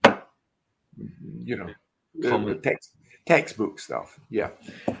 textbook stuff. Yeah.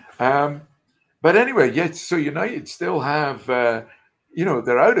 But anyway, yes. So United still have, they're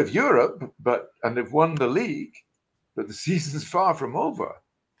out of Europe, and they've won the league, but the season's far from over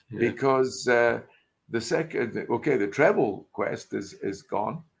because the treble quest is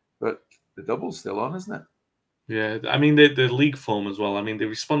gone, but the double's still on, isn't it? Yeah, I mean the league form as well. I mean they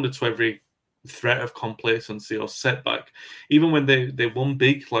responded to every threat of complacency or setback. Even when they won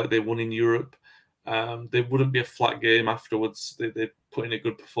big, like they won in Europe, there wouldn't be a flat game afterwards. They put in a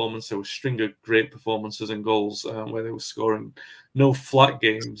good performance. There was a string of great performances and goals where they were scoring. No flat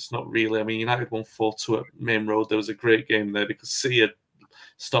games, not really. I mean, United won 4-2 at Main Road. There was a great game there because City had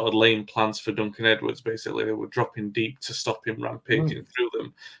started laying plans for Duncan Edwards. Basically, they were dropping deep to stop him rampaging through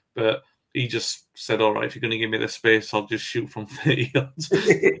them, but he just said, all right, if you're going to give me the space, I'll just shoot from 30 yards,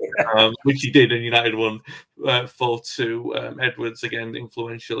 which he did, and United won 4-2. Edwards, again,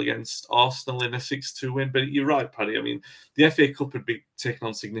 influential against Arsenal in a 6-2 win. But you're right, Paddy. I mean, the FA Cup had been taken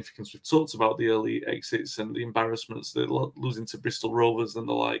on significance. We've talked about the early exits and the embarrassments, the losing to Bristol Rovers and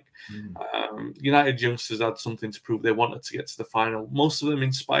the like. United youngsters had something to prove. They wanted to get to the final. Most of them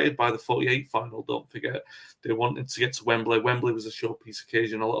inspired by the 48 final, don't forget. They wanted to get to Wembley. Wembley was a showpiece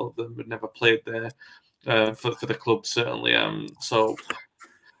occasion. A lot of them had never played there for the club, certainly. So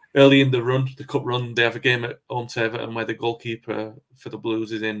early in the cup run, they have a game at home to Everton where the goalkeeper for the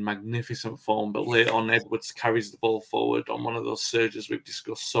Blues is in magnificent form. But later on, Edwards carries the ball forward on one of those surges we've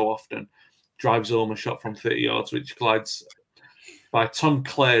discussed so often, drives home a shot from 30 yards, which glides, by Tom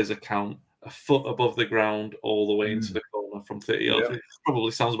Clare's account, a foot above the ground all the way into the corner from 30 yards. Which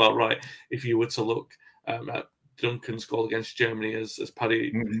probably sounds about right if you were to look at Duncan's goal against Germany, as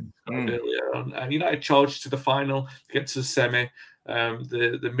Paddy described earlier. And United charged to the final, get to the semi.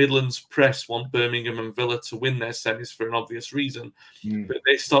 The Midlands press want Birmingham and Villa to win their semis for an obvious reason, but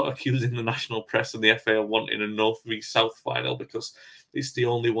they start accusing the national press and the FA of wanting a North v South final because it's the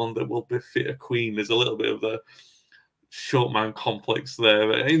only one that will befit a queen. There's a little bit of the short man complex there,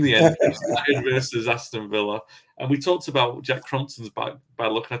 but in the end, it's United versus Aston Villa. And we talked about Jack Crompton's bad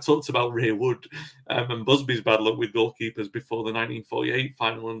luck, and I talked about Ray Wood and Busby's bad luck with goalkeepers before the 1948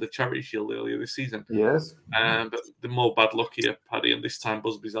 final and the Charity Shield earlier this season. Yes. But the more bad luck here, Paddy, and this time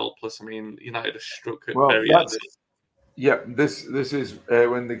Busby's helpless. I mean, United have struck at very early. Yeah, this is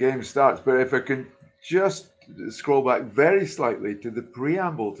when the game starts. But if I can just scroll back very slightly to the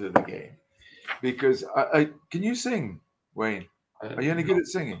preamble to the game, because I can you sing, Wayne? Are you any good at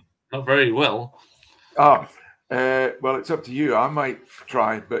singing? Not very well. Well, it's up to you. I might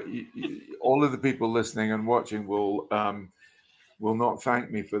try, but all of the people listening and watching will not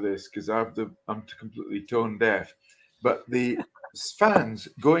thank me for this because I'm completely tone deaf. But the fans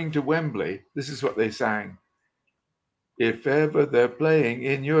going to Wembley, this is what they sang. If ever they're playing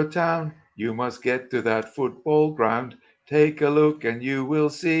in your town, you must get to that football ground. Take a look and you will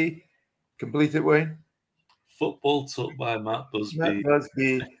see. Complete it, Wayne. Football taught by Matt Busby. Matt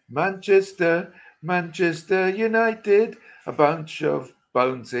Busby, Manchester United, a bunch of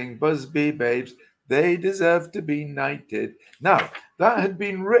bouncing Busby babes. They deserve to be knighted. Now, that had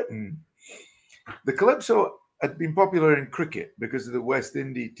been written. The Calypso had been popular in cricket because of the West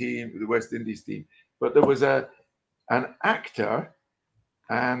Indies team. But there was an actor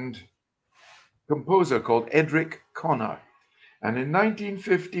and composer called Edric Connor. And in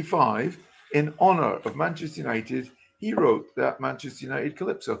 1955, in honor of Manchester United, he wrote that Manchester United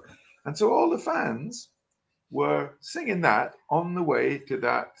Calypso. And so all the fans were singing that on the way to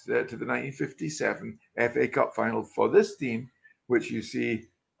the 1957 FA Cup final for this team, which you see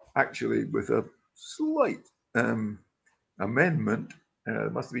actually with a slight amendment.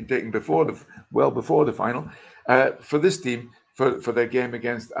 Must have been taken before the final for this team for their game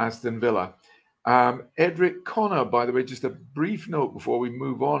against Aston Villa. Edric Connor, by the way, just a brief note before we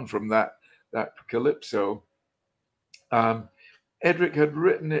move on from that Calypso. Edric had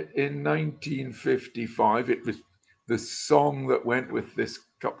written it in 1955. It was the song that went with this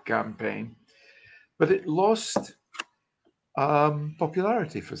cup campaign, but it lost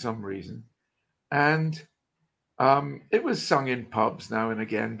popularity for some reason. And it was sung in pubs now and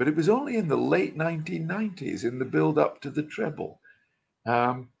again, but it was only in the late 1990s, in the build-up to the treble,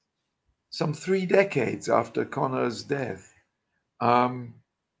 some 3 decades after Connor's death,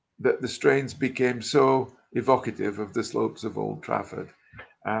 that the strains became so evocative of the slopes of Old Trafford,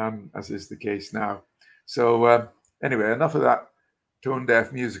 as is the case now. So anyway, enough of that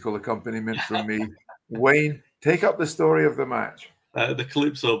tone-deaf musical accompaniment from me. Wayne, take up the story of the match. The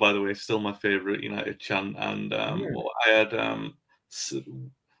Calypso, by the way, is still my favourite United chant. And I had,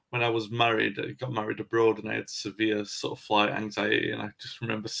 when I was married, I got married abroad and I had severe sort of flight anxiety. And I just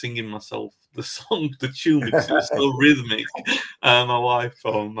remember singing myself the song, the tune, because it was so rhythmic. My wife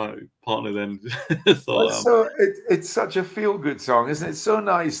or my partner then thought... it's such a feel-good song, isn't it? It's so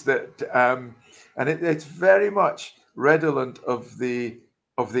nice that... and it's very much redolent of the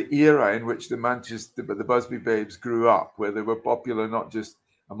era in which the Busby Babes grew up, where they were popular not just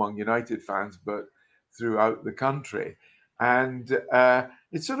among United fans but throughout the country, and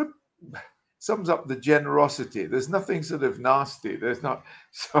it sort of sums up the generosity. There's nothing sort of nasty. There's not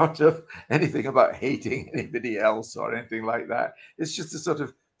sort of anything about hating anybody else or anything like that. It's just a sort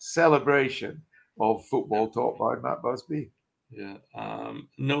of celebration of football taught by Matt Busby. Yeah,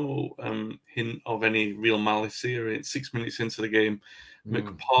 no hint of any real malice here. It's 6 minutes into the game.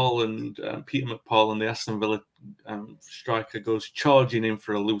 McPaul and Peter McPaul and the Aston Villa striker goes charging in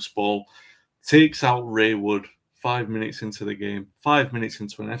for a loose ball. takes out Ray Wood 5 minutes into the game, 5 minutes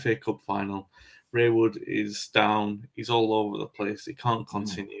into an FA Cup final. Ray Wood is down. He's all over the place. He can't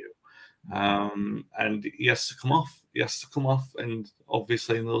continue. And he has to come off. And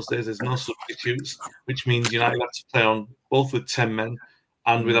obviously in those days there's no substitutes, which means United have to play on both with 10 men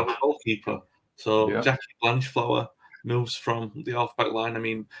and without a goalkeeper. So Jackie Blanchflower moves from the half-back line. I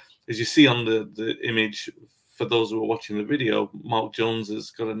mean, as you see on the image, for those who are watching the video, Mark Jones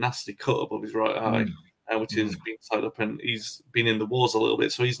has got a nasty cut above his right eye, which is being tied up, and he's been in the wars a little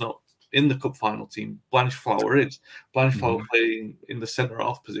bit, so he's not in the cup final team. Blanchflower is. Blanchflower playing in the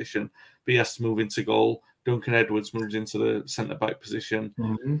centre-half position, but he has to move into goal. Duncan Edwards moves into the centre-back position,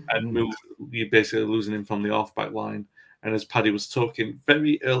 and you're basically losing him from the half-back line. And as Paddy was talking,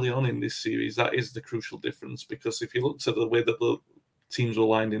 very early on in this series, that is the crucial difference, because if you looked at the way that the teams were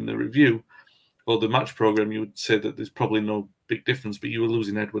lined in the review or the match programme, you would say that there's probably no big difference, but you were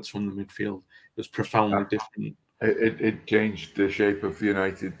losing Edwards from the midfield. It was profoundly different. It changed the shape of the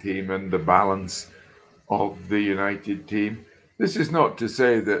United team and the balance of the United team. This is not to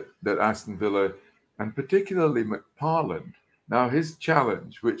say that Aston Villa, and particularly McParland, now his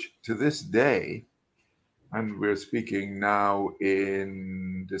challenge, which to this day, and we're speaking now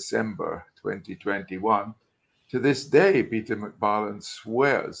in December 2021, to this day, Peter McParland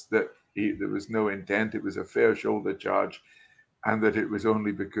swears that there was no intent, it was a fair shoulder charge, and that it was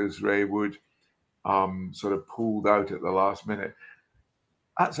only because Ray Wood sort of pulled out at the last minute.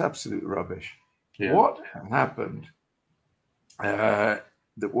 That's absolute rubbish. Yeah. What happened that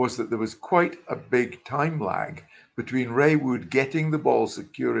there was quite a big time lag between Ray Wood getting the ball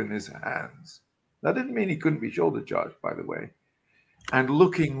secure in his hands. That didn't mean he couldn't be shoulder charged, by the way, and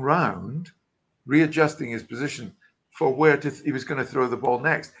looking round, readjusting his position for where he was going to throw the ball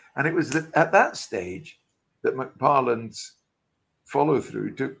next. And it was at that stage that McParland's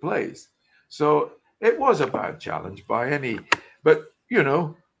follow-through took place. So it was a bad challenge by any, but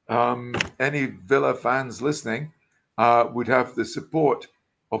any Villa fans listening would have the support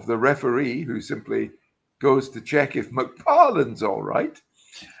of the referee, who simply goes to check if McParland's all right,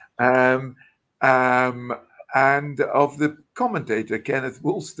 and of the commentator Kenneth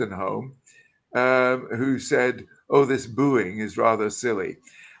Wolstenholme, who said, "Oh, this booing is rather silly,"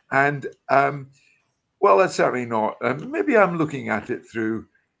 and well, that's certainly not. Maybe I'm looking at it through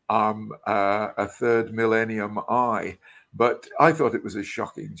a third millennium eye, but I thought it was a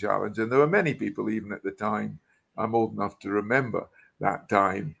shocking challenge, and there were many people, even at the time, I'm old enough to remember that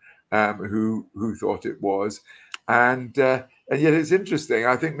time, who thought it was, and yet it's interesting.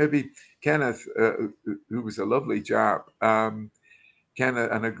 I think maybe Kenneth, who was a lovely chap,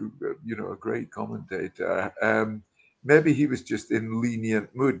 Kenneth, and a great commentator, maybe he was just in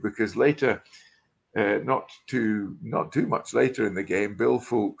lenient mood, because later. Not too much later in the game, Bill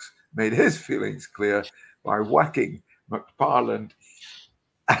Foulkes made his feelings clear by whacking McParland,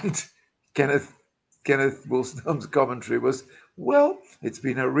 and Kenneth Wolstenholme's commentary was, "Well, it's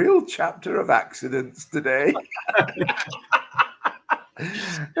been a real chapter of accidents today."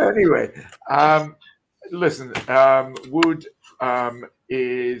 Anyway, listen, Wood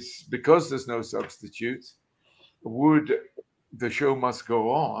is, because there's no substitutes, Wood, the show must go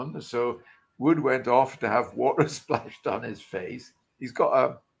on, so Wood went off to have water splashed on his face. He's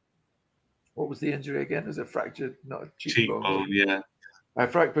got what was the injury again? Is it fractured? Not a cheekbone. Yeah. A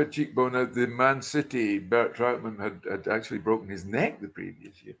fractured cheekbone. The Man City, Bert Troutman had actually broken his neck the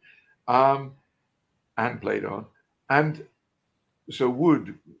previous year, and played on. And so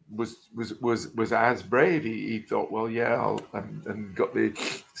Wood was as brave. He thought, well, yeah, and got the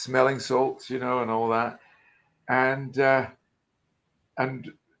smelling salts, and all that, and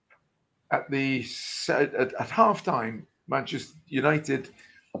at halftime, Manchester United,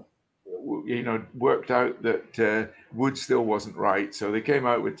 worked out that Wood still wasn't right, so they came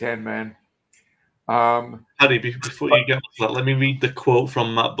out with 10 men. Paddy, before you get to that, let me read the quote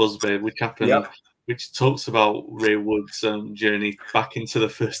from Matt Busby, which happened, which talks about Ray Wood's journey back into the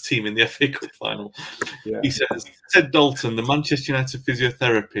first team in the FA Cup final. Yeah. He says, "Ted Dalton, the Manchester United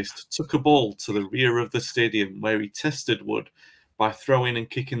physiotherapist, took a ball to the rear of the stadium where he tested Wood by throwing and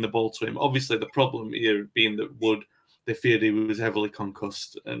kicking the ball to him." Obviously, the problem here being that Wood, they feared he was heavily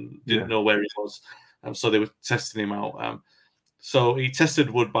concussed and didn't know where he was. So they were testing him out. So he tested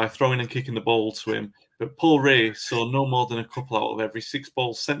Wood by throwing and kicking the ball to him. But Paul Ray saw no more than a couple out of every 6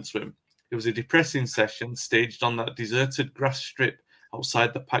 balls sent to him. It was a depressing session staged on that deserted grass strip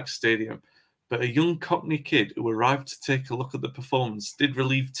outside the packed stadium. But a young Cockney kid who arrived to take a look at the performance did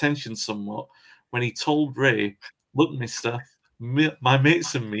relieve tension somewhat when he told Ray, "Look, mister, my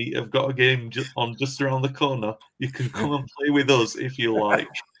mates and me have got a game just around the corner. You can come and play with us if you like."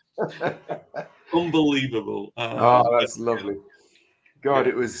 Unbelievable. Oh, that's lovely. God,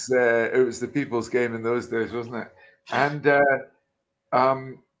 it was the people's game in those days, wasn't it? And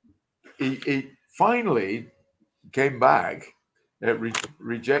he finally came back,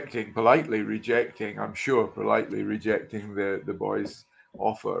 politely rejecting the boys'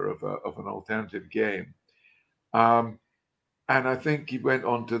 offer of an alternative game. And I think he went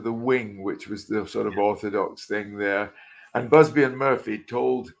on to the wing, which was the sort of orthodox thing there. And Busby and Murphy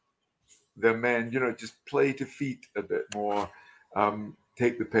told the men, just play to feet a bit more,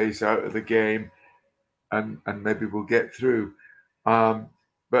 take the pace out of the game, and maybe we'll get through. But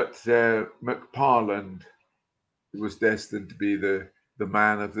McParland was destined to be the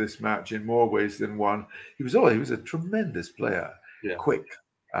man of this match in more ways than one. He was a tremendous player, quick,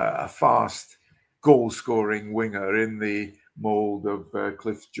 a fast, goal-scoring winger in the mould of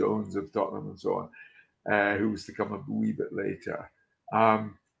Cliff Jones of Tottenham and so on, who was to come a wee bit later.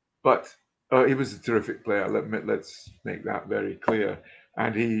 But he was a terrific player. Let's make that very clear.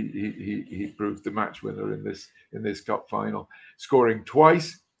 And he proved the match winner in this cup final, scoring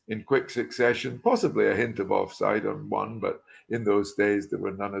twice in quick succession, possibly a hint of offside on one, but in those days there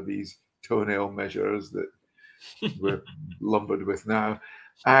were none of these toenail measures that we're lumbered with now.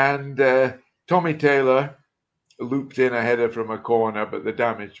 And Tommy Taylor looped in a header from a corner, but the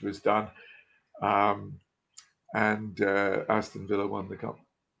damage was done. And Aston Villa won the cup.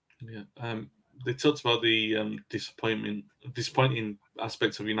 Yeah. They talked about the disappointing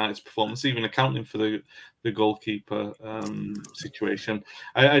aspects of United's performance, even accounting for the goalkeeper situation.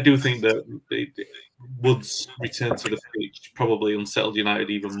 I do think that Wood's return to the pitch probably unsettled United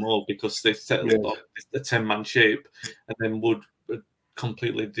even more, because they settled on a 10-man shape, and then Wood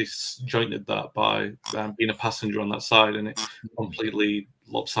completely disjointed that by being a passenger on that side, and it completely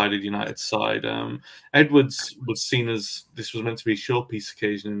lopsided United's side. Edwards was seen as this was meant to be a showpiece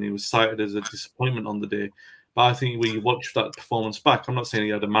occasion, and he was cited as a disappointment on the day. But I think when you watch that performance back, I'm not saying he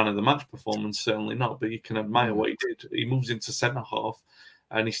had a man of the match performance, certainly not, but you can admire what he did. He moves into centre half,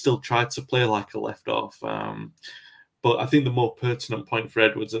 and he still tried to play like a left half. But I think the more pertinent point for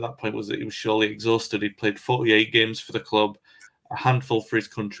Edwards at that point was that he was surely exhausted. He'd played 48 games for the club, a handful for his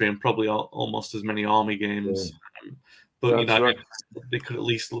country, and probably almost as many army games. But United, they could at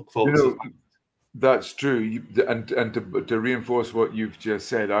least look forward to that. That's true. And to reinforce what you've just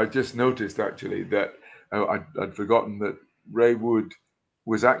said, I just noticed actually that I'd forgotten that Ray Wood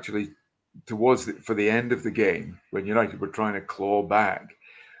was actually for the end of the game, when United were trying to claw back.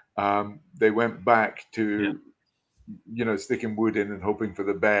 They went back to sticking Wood in and hoping for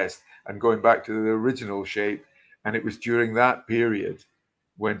the best, and going back to the original shape. And it was during that period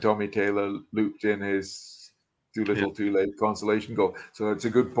when Tommy Taylor looped in his too little, too late consolation goal. So it's a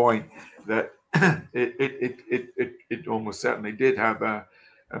good point that it almost certainly did have a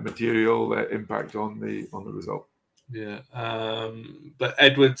material impact on the result. Yeah, but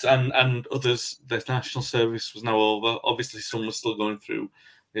Edwards and others, their national service was now over. Obviously, some were still going through.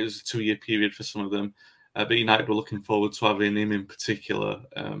 It was a 2-year period for some of them. But United were looking forward to having him in particular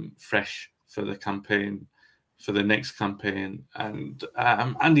fresh for the campaign, for the next campaign,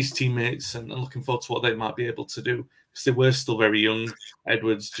 and his teammates, and looking forward to what they might be able to do, because they were still very young.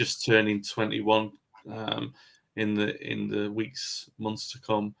 Edwards just turning 21 in the months to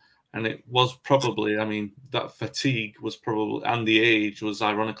come, and it was probably, that fatigue was probably, and the age was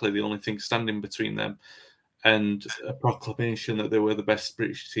ironically the only thing standing between them and a proclamation that they were the best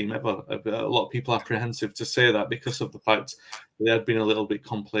British team ever. A lot of people are apprehensive to say that, because of the fact they had been a little bit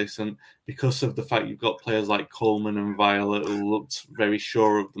complacent, because of the fact you've got players like Coleman and Violet who looked very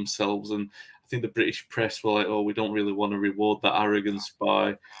sure of themselves. And I think the British press were like, oh, we don't really want to reward that arrogance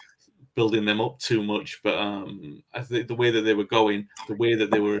by building them up too much. But I think the way that they were going, the way that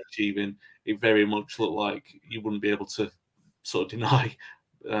they were achieving, it very much looked like you wouldn't be able to sort of deny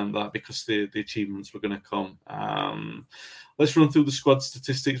that, because the achievements were going to come. Let's run through the squad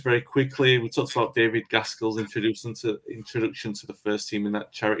statistics very quickly. We talked about David Gaskell's introduction to the first team in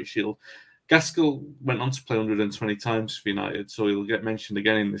that Charity Shield. Gaskell went on to play 120 times for United, so he'll get mentioned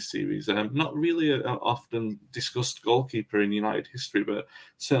again in this series. Not really an often discussed goalkeeper in United history, but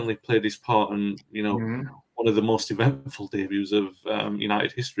certainly played his part, and one of the most eventful debuts of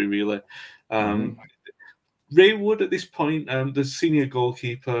United history, really. Ray Wood at this point, the senior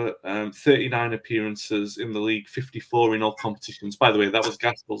goalkeeper, 39 appearances in the league, 54 in all competitions. By the way, that was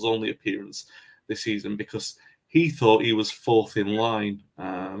Gaskell's only appearance this season, because he thought he was fourth in line,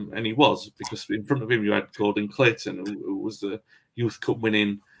 and he was, because in front of him you had Gordon Clayton, who was the Youth Cup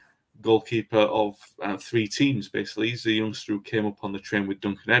winning goalkeeper of 3 teams, basically. He's the youngster who came up on the train with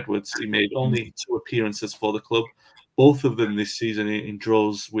Duncan Edwards. He made only 2 appearances for the club, both of them this season in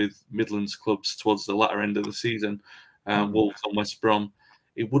draws with Midlands clubs towards the latter end of the season, Wolves and West Brom.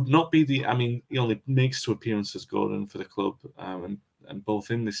 It would not be he only makes 2 appearances, Gordon, for the club, and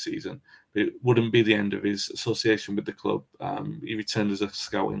both in this season. But it wouldn't be the end of his association with the club. He returned as a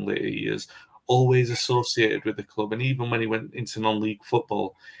scout in later years, always associated with the club. And even when he went into non-league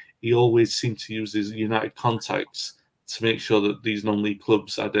football, he always seemed to use his United contacts to make sure that these non-league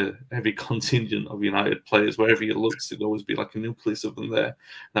clubs had a heavy contingent of United players. Wherever you looked, there'd always be like a nucleus of them there.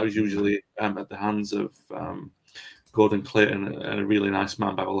 That was usually at the hands of Gordon Clayton, and a really nice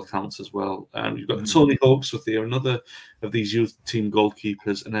man by all accounts as well. You've got Tony Hawksworth here, another of these youth team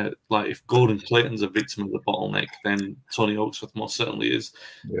goalkeepers. And if Gordon Clayton's a victim of the bottleneck, then Tony Hawksworth most certainly is.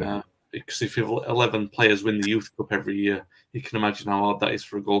 Yeah. Because if you have 11 players win the Youth Cup every year, you can imagine how hard that is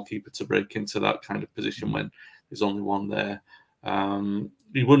for a goalkeeper to break into that kind of position when there's only one there.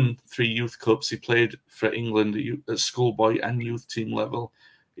 He won 3 Youth Cups. He played for England at schoolboy and youth team level.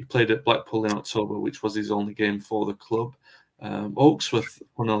 He played at Blackpool in October, which was his only game for the club. Hawksworth,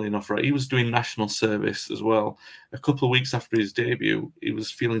 funnily enough, right, he was doing national service as well. A couple of weeks after his debut, he was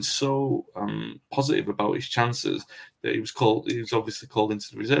feeling so positive about his chances that he was obviously called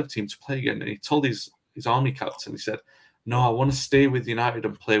into the reserve team to play again. And he told his army captain, he said, "No, I want to stay with United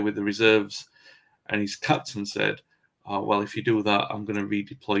and play with the reserves." And his captain said, "Oh, well, if you do that, I'm going to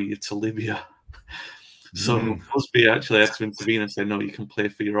redeploy you to Libya." So Busby actually had to intervene and say, "No, you can play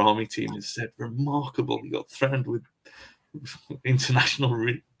for your army team." He said, "Remarkable. He got threatened with international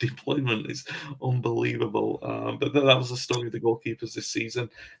deployment. Is unbelievable." But that was the story of the goalkeepers this season.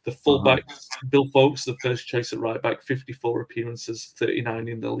 The fullback, Bill Foulkes, the first choice at right back, 54 appearances, 39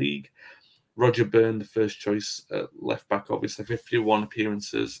 in the league. Roger Byrne, the first choice at left back, obviously 51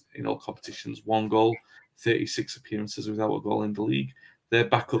 appearances in all competitions, 1 goal, 36 appearances without a goal in the league. Their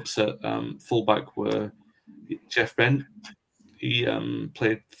backups at fullback were Jeff Bent. He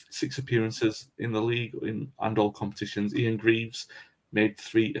played 6 appearances in the league and all competitions. Ian Greaves made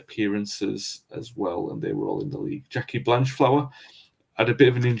 3 appearances as well, and they were all in the league. Jackie Blanchflower had a bit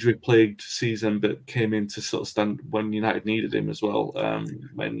of an injury-plagued season, but came in to sort of stand when United needed him as well,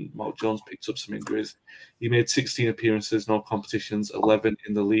 when Mark Jones picked up some injuries. He made 16 appearances in all competitions, 11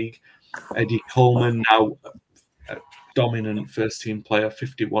 in the league. Eddie Coleman, now a dominant first-team player,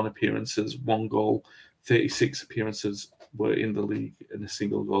 51 appearances, 1 goal, 36 appearances were in the league and a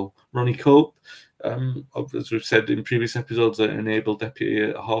single goal. Ronnie Cope, as we've said in previous episodes, an able deputy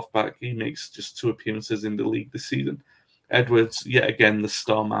at halfback. He makes just 2 appearances in the league this season. Edwards, yet again, the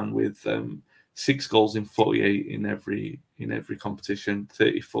star man with 6 goals in 48 in every competition,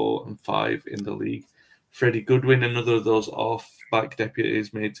 34 and 5 in the league. Freddie Goodwin, another of those off-back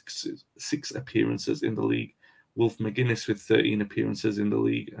deputies, made 6 appearances in the league. Wolf McGuinness with 13 appearances in the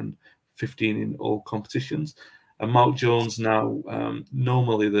league and 15 in all competitions. And Mark Jones now,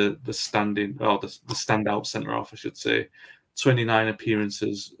 normally the standout centre-half, I should say, 29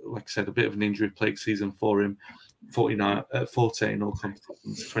 appearances. Like I said, a bit of an injury-plagued season for him. 40 in all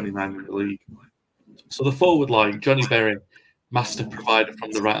competitions, 29 in the league. So the forward line, Johnny Berry, master provider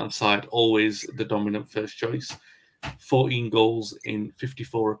from the right-hand side, always the dominant first choice. 14 goals in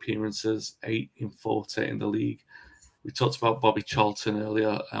 54 appearances, 8 in 40 in the league. We talked about Bobby Charlton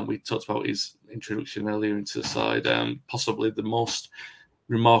earlier, and we talked about his introduction earlier into the side. Possibly the most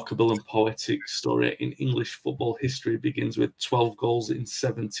remarkable and poetic story in English football history begins with 12 goals in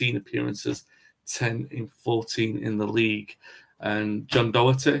 17 appearances, 10 in 14 in the league. And John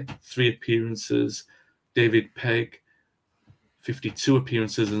Doherty, 3 appearances. David Pegg, 52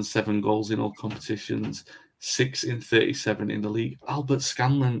 appearances and 7 goals in all competitions, 6 in 37 in the league. Albert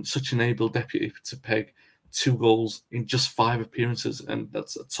Scanlon, such an able deputy to Pegg, 2 goals in just 5 appearances, and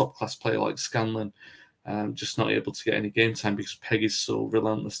that's a top-class player like Scanlon, just not able to get any game time because Pegg is so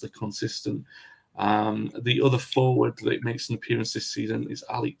relentlessly consistent. The other forward that makes an appearance this season is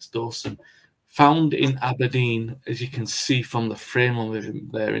Alex Dawson, found in Aberdeen, as you can see from the frame of him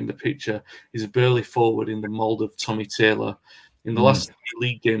there in the picture. He's a burly forward in the mould of Tommy Taylor. In the last 3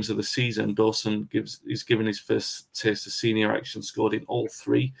 league games of the season, Dawson is given his first taste of senior action, scored in all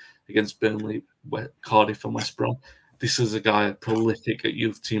 3 against Burnley, Cardiff and West Brom. This is a guy prolific at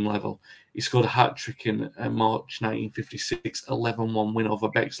youth team level. He scored a hat-trick in March 1956, 11-1 win over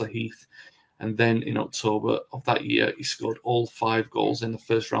Bexley Heath. And then in October of that year, he scored all 5 goals in the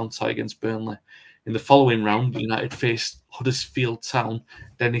first round tie against Burnley. In the following round, United faced Huddersfield Town.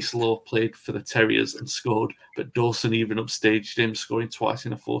 Dennis Lowe played for the Terriers and scored, but Dawson even upstaged him, scoring twice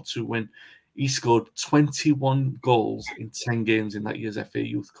in a 4-2 win. He scored 21 goals in 10 games in that year's FA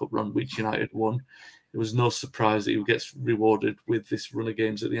Youth Cup run, which United won. It was no surprise that he gets rewarded with this run of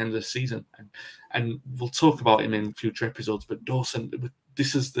games at the end of the season. And we'll talk about him in future episodes, but Dawson,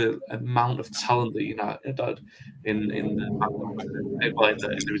 this is the amount of talent that United had in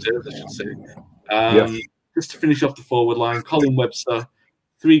the reserves, I should say. Just to finish off the forward line, Colin Webster,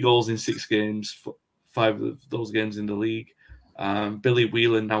 3 goals in 6 games, 5 of those games in the league. Billy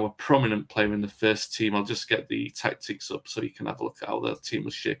Whelan, now a prominent player in the first team. I'll just get the tactics up so you can have a look at how the team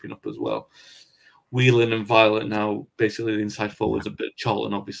was shaping up as well. Whelan and Violet now basically the inside forwards, a bit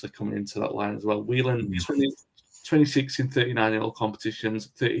Charlton obviously coming into that line as well. Whelan, 26 in 39 in all competitions,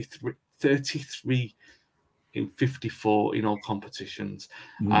 33 in 54 in all competitions.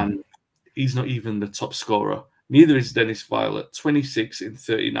 And he's not even the top scorer. Neither is Dennis Violet, 26 in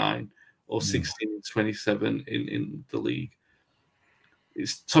 39 or 16 in 27 in the league.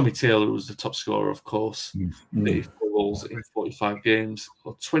 It's Tommy Taylor who was the top scorer, of course. 34 goals in 45 games,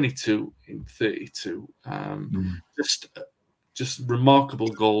 or 22 in 32. Just remarkable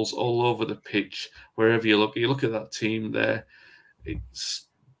goals all over the pitch. Wherever you look at that team there. It's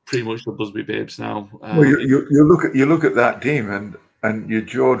pretty much the Busby Babes now. Well, you look at that team and your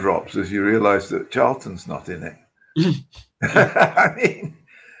jaw drops as you realise that Charlton's not in it. I mean,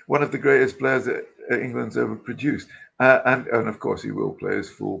 one of the greatest players that England's ever produced. And of course, he will play his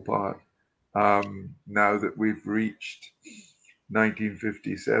full part now that we've reached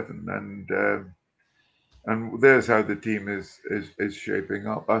 1957, and there's how the team is shaping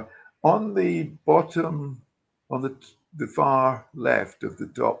up. On the bottom, on the far left of the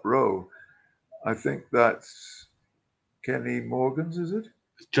top row, I think that's Kenny Morgan's, is it?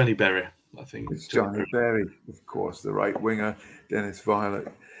 Johnny Berry, I think. It's Johnny Berry, of course, the right winger, Dennis Violet,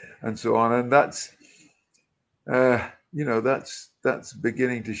 and so on. And that's that's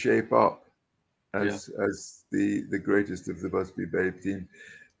beginning to shape up as the greatest of the Busby Babe team.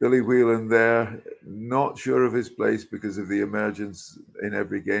 Billy Whelan there, not sure of his place because of the emergence in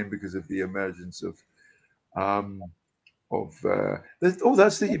every game, because of the emergence of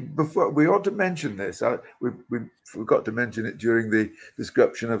before we ought to mention this. We forgot to mention it during the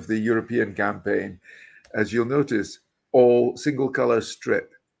description of the European campaign. As you'll notice, all single colour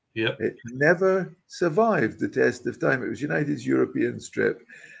strip. Yep. It never survived the test of time. It was United's European strip,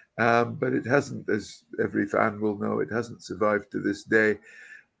 but it hasn't, as every fan will know, it hasn't survived to this day.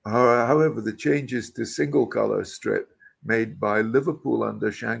 However, the changes to single colour strip made by Liverpool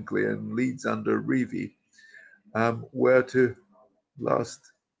under Shankly and Leeds under Reevy were to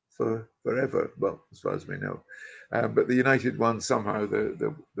last forever, well, as far as we know. But the United one, somehow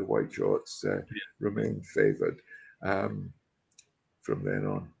the white shorts remained favoured from then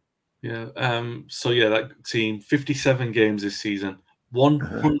on. Yeah. That team, 57 games this season,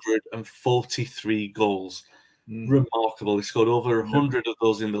 143 goals. Remarkable. He scored over 100 of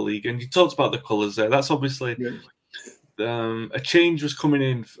those in the league. And you talked about the colours there. That's obviously a change was coming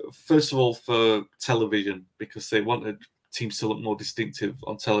in, first of all, for television, because they wanted teams to look more distinctive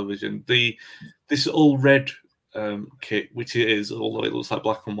on television. This all red kit, which it is, although it looks like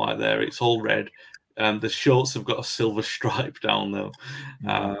black and white there, it's all red. The shorts have got a silver stripe down though,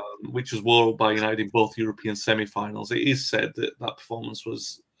 which was worn by United in both European semi-finals. It is said that performance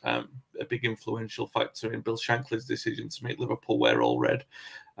was a big influential factor in Bill Shankly's decision to make Liverpool wear all red.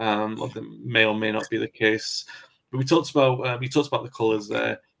 That may or may not be the case. But we talked about the colours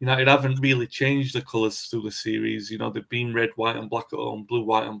there. United haven't really changed the colours through the series. They've been red, white, and black at home, blue,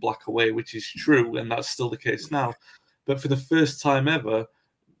 white, and black away, which is true, and that's still the case now. But for the first time ever,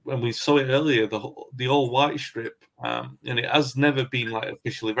 when we saw it earlier, the all-white strip, and it has never been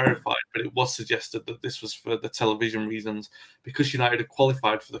officially verified, but it was suggested that this was for the television reasons. Because United had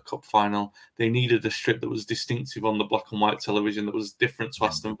qualified for the cup final, they needed a strip that was distinctive on the black and white television that was different to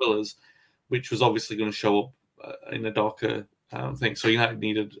Aston Villa's, which was obviously going to show up in a darker thing. So United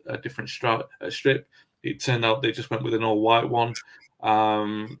needed a different strip. It turned out they just went with an all-white one,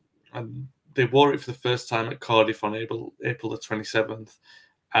 and they wore it for the first time at Cardiff on April the 27th.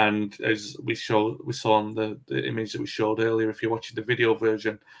 And as we saw on the image that we showed earlier, if you're watching the video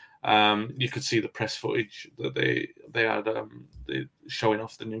version, you could see the press footage that they had showing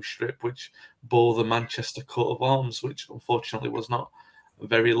off the new strip, which bore the Manchester coat of arms, which unfortunately was not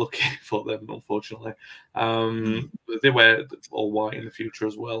very lucky for them, unfortunately. They wear all white in the future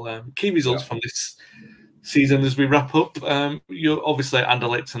as well. Key results from this season as we wrap up. You're obviously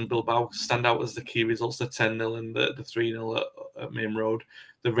Anderlecht and Bilbao stand out as the key results, the 10-0 and the 3-0 at Main Road.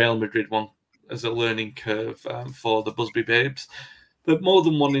 The Real Madrid one as a learning curve for the Busby Babes. But more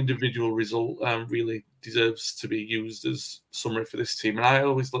than one individual result really deserves to be used as summary for this team. And I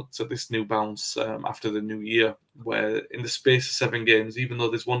always looked at this new bounce after the new year, where in the space of 7 games, even though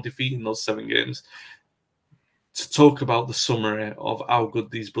there's one defeat in those 7 games, to talk about the summary of how good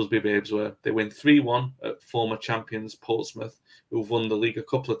these Busby Babes were. They win 3-1 at former champions Portsmouth, who've won the league a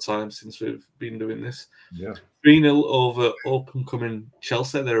couple of times since we've been doing this. Yeah. 3-0 over up-and-coming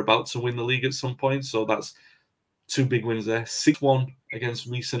Chelsea. They're about to win the league at some point, so that's 2 big wins there. 6-1 against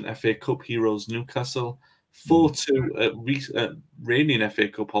recent FA Cup heroes Newcastle. 4-2 at reigning FA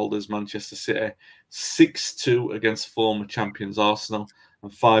Cup holders Manchester City. 6-2 against former champions Arsenal.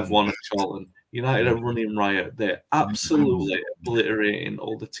 And 5-1 at Charlton. United are running riot. They're absolutely obliterating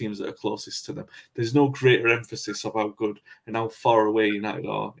all the teams that are closest to them. There's no greater emphasis of how good and how far away United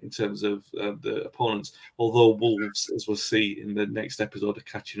are in terms of the opponents. Although Wolves, as we'll see in the next episode, are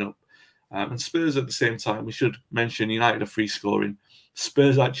catching up. And Spurs at the same time, we should mention United are free scoring.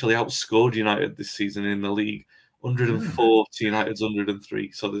 Spurs actually outscored United this season in the league, 104 to United's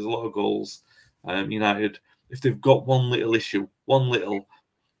 103. So there's a lot of goals. United, if they've got one little issue,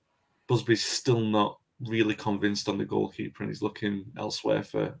 Busby's still not really convinced on the goalkeeper and he's looking elsewhere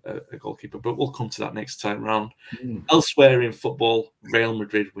for a goalkeeper. But we'll come to that next time round. Elsewhere in football, Real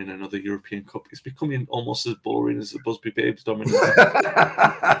Madrid win another European Cup. It's becoming almost as boring as the Busby Babes dominance.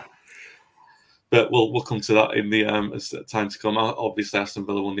 But we'll come to that in the as time to come. Obviously, Aston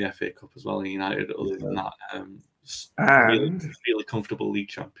Villa won the FA Cup as well, and United, other than that, really comfortable league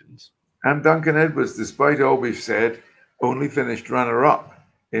champions. And Duncan Edwards, despite all we've said, only finished runner-up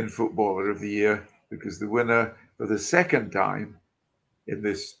in Footballer of the Year, because the winner for the second time in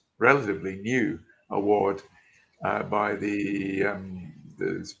this relatively new award by the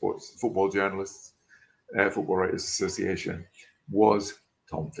Sports Football Journalists, Football Writers Association was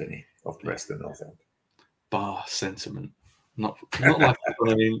Tom Finney of Preston North End. Bar sentiment. Not like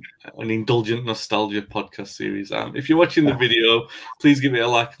an indulgent nostalgia podcast series. If you're watching the video, please give it a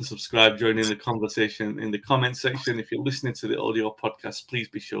like and subscribe. Join in the conversation in the comment section. If you're listening to the audio podcast, please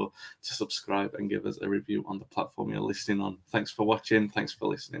be sure to subscribe and give us a review on the platform you're listening on. Thanks for watching. Thanks for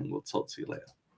listening. We'll talk to you later.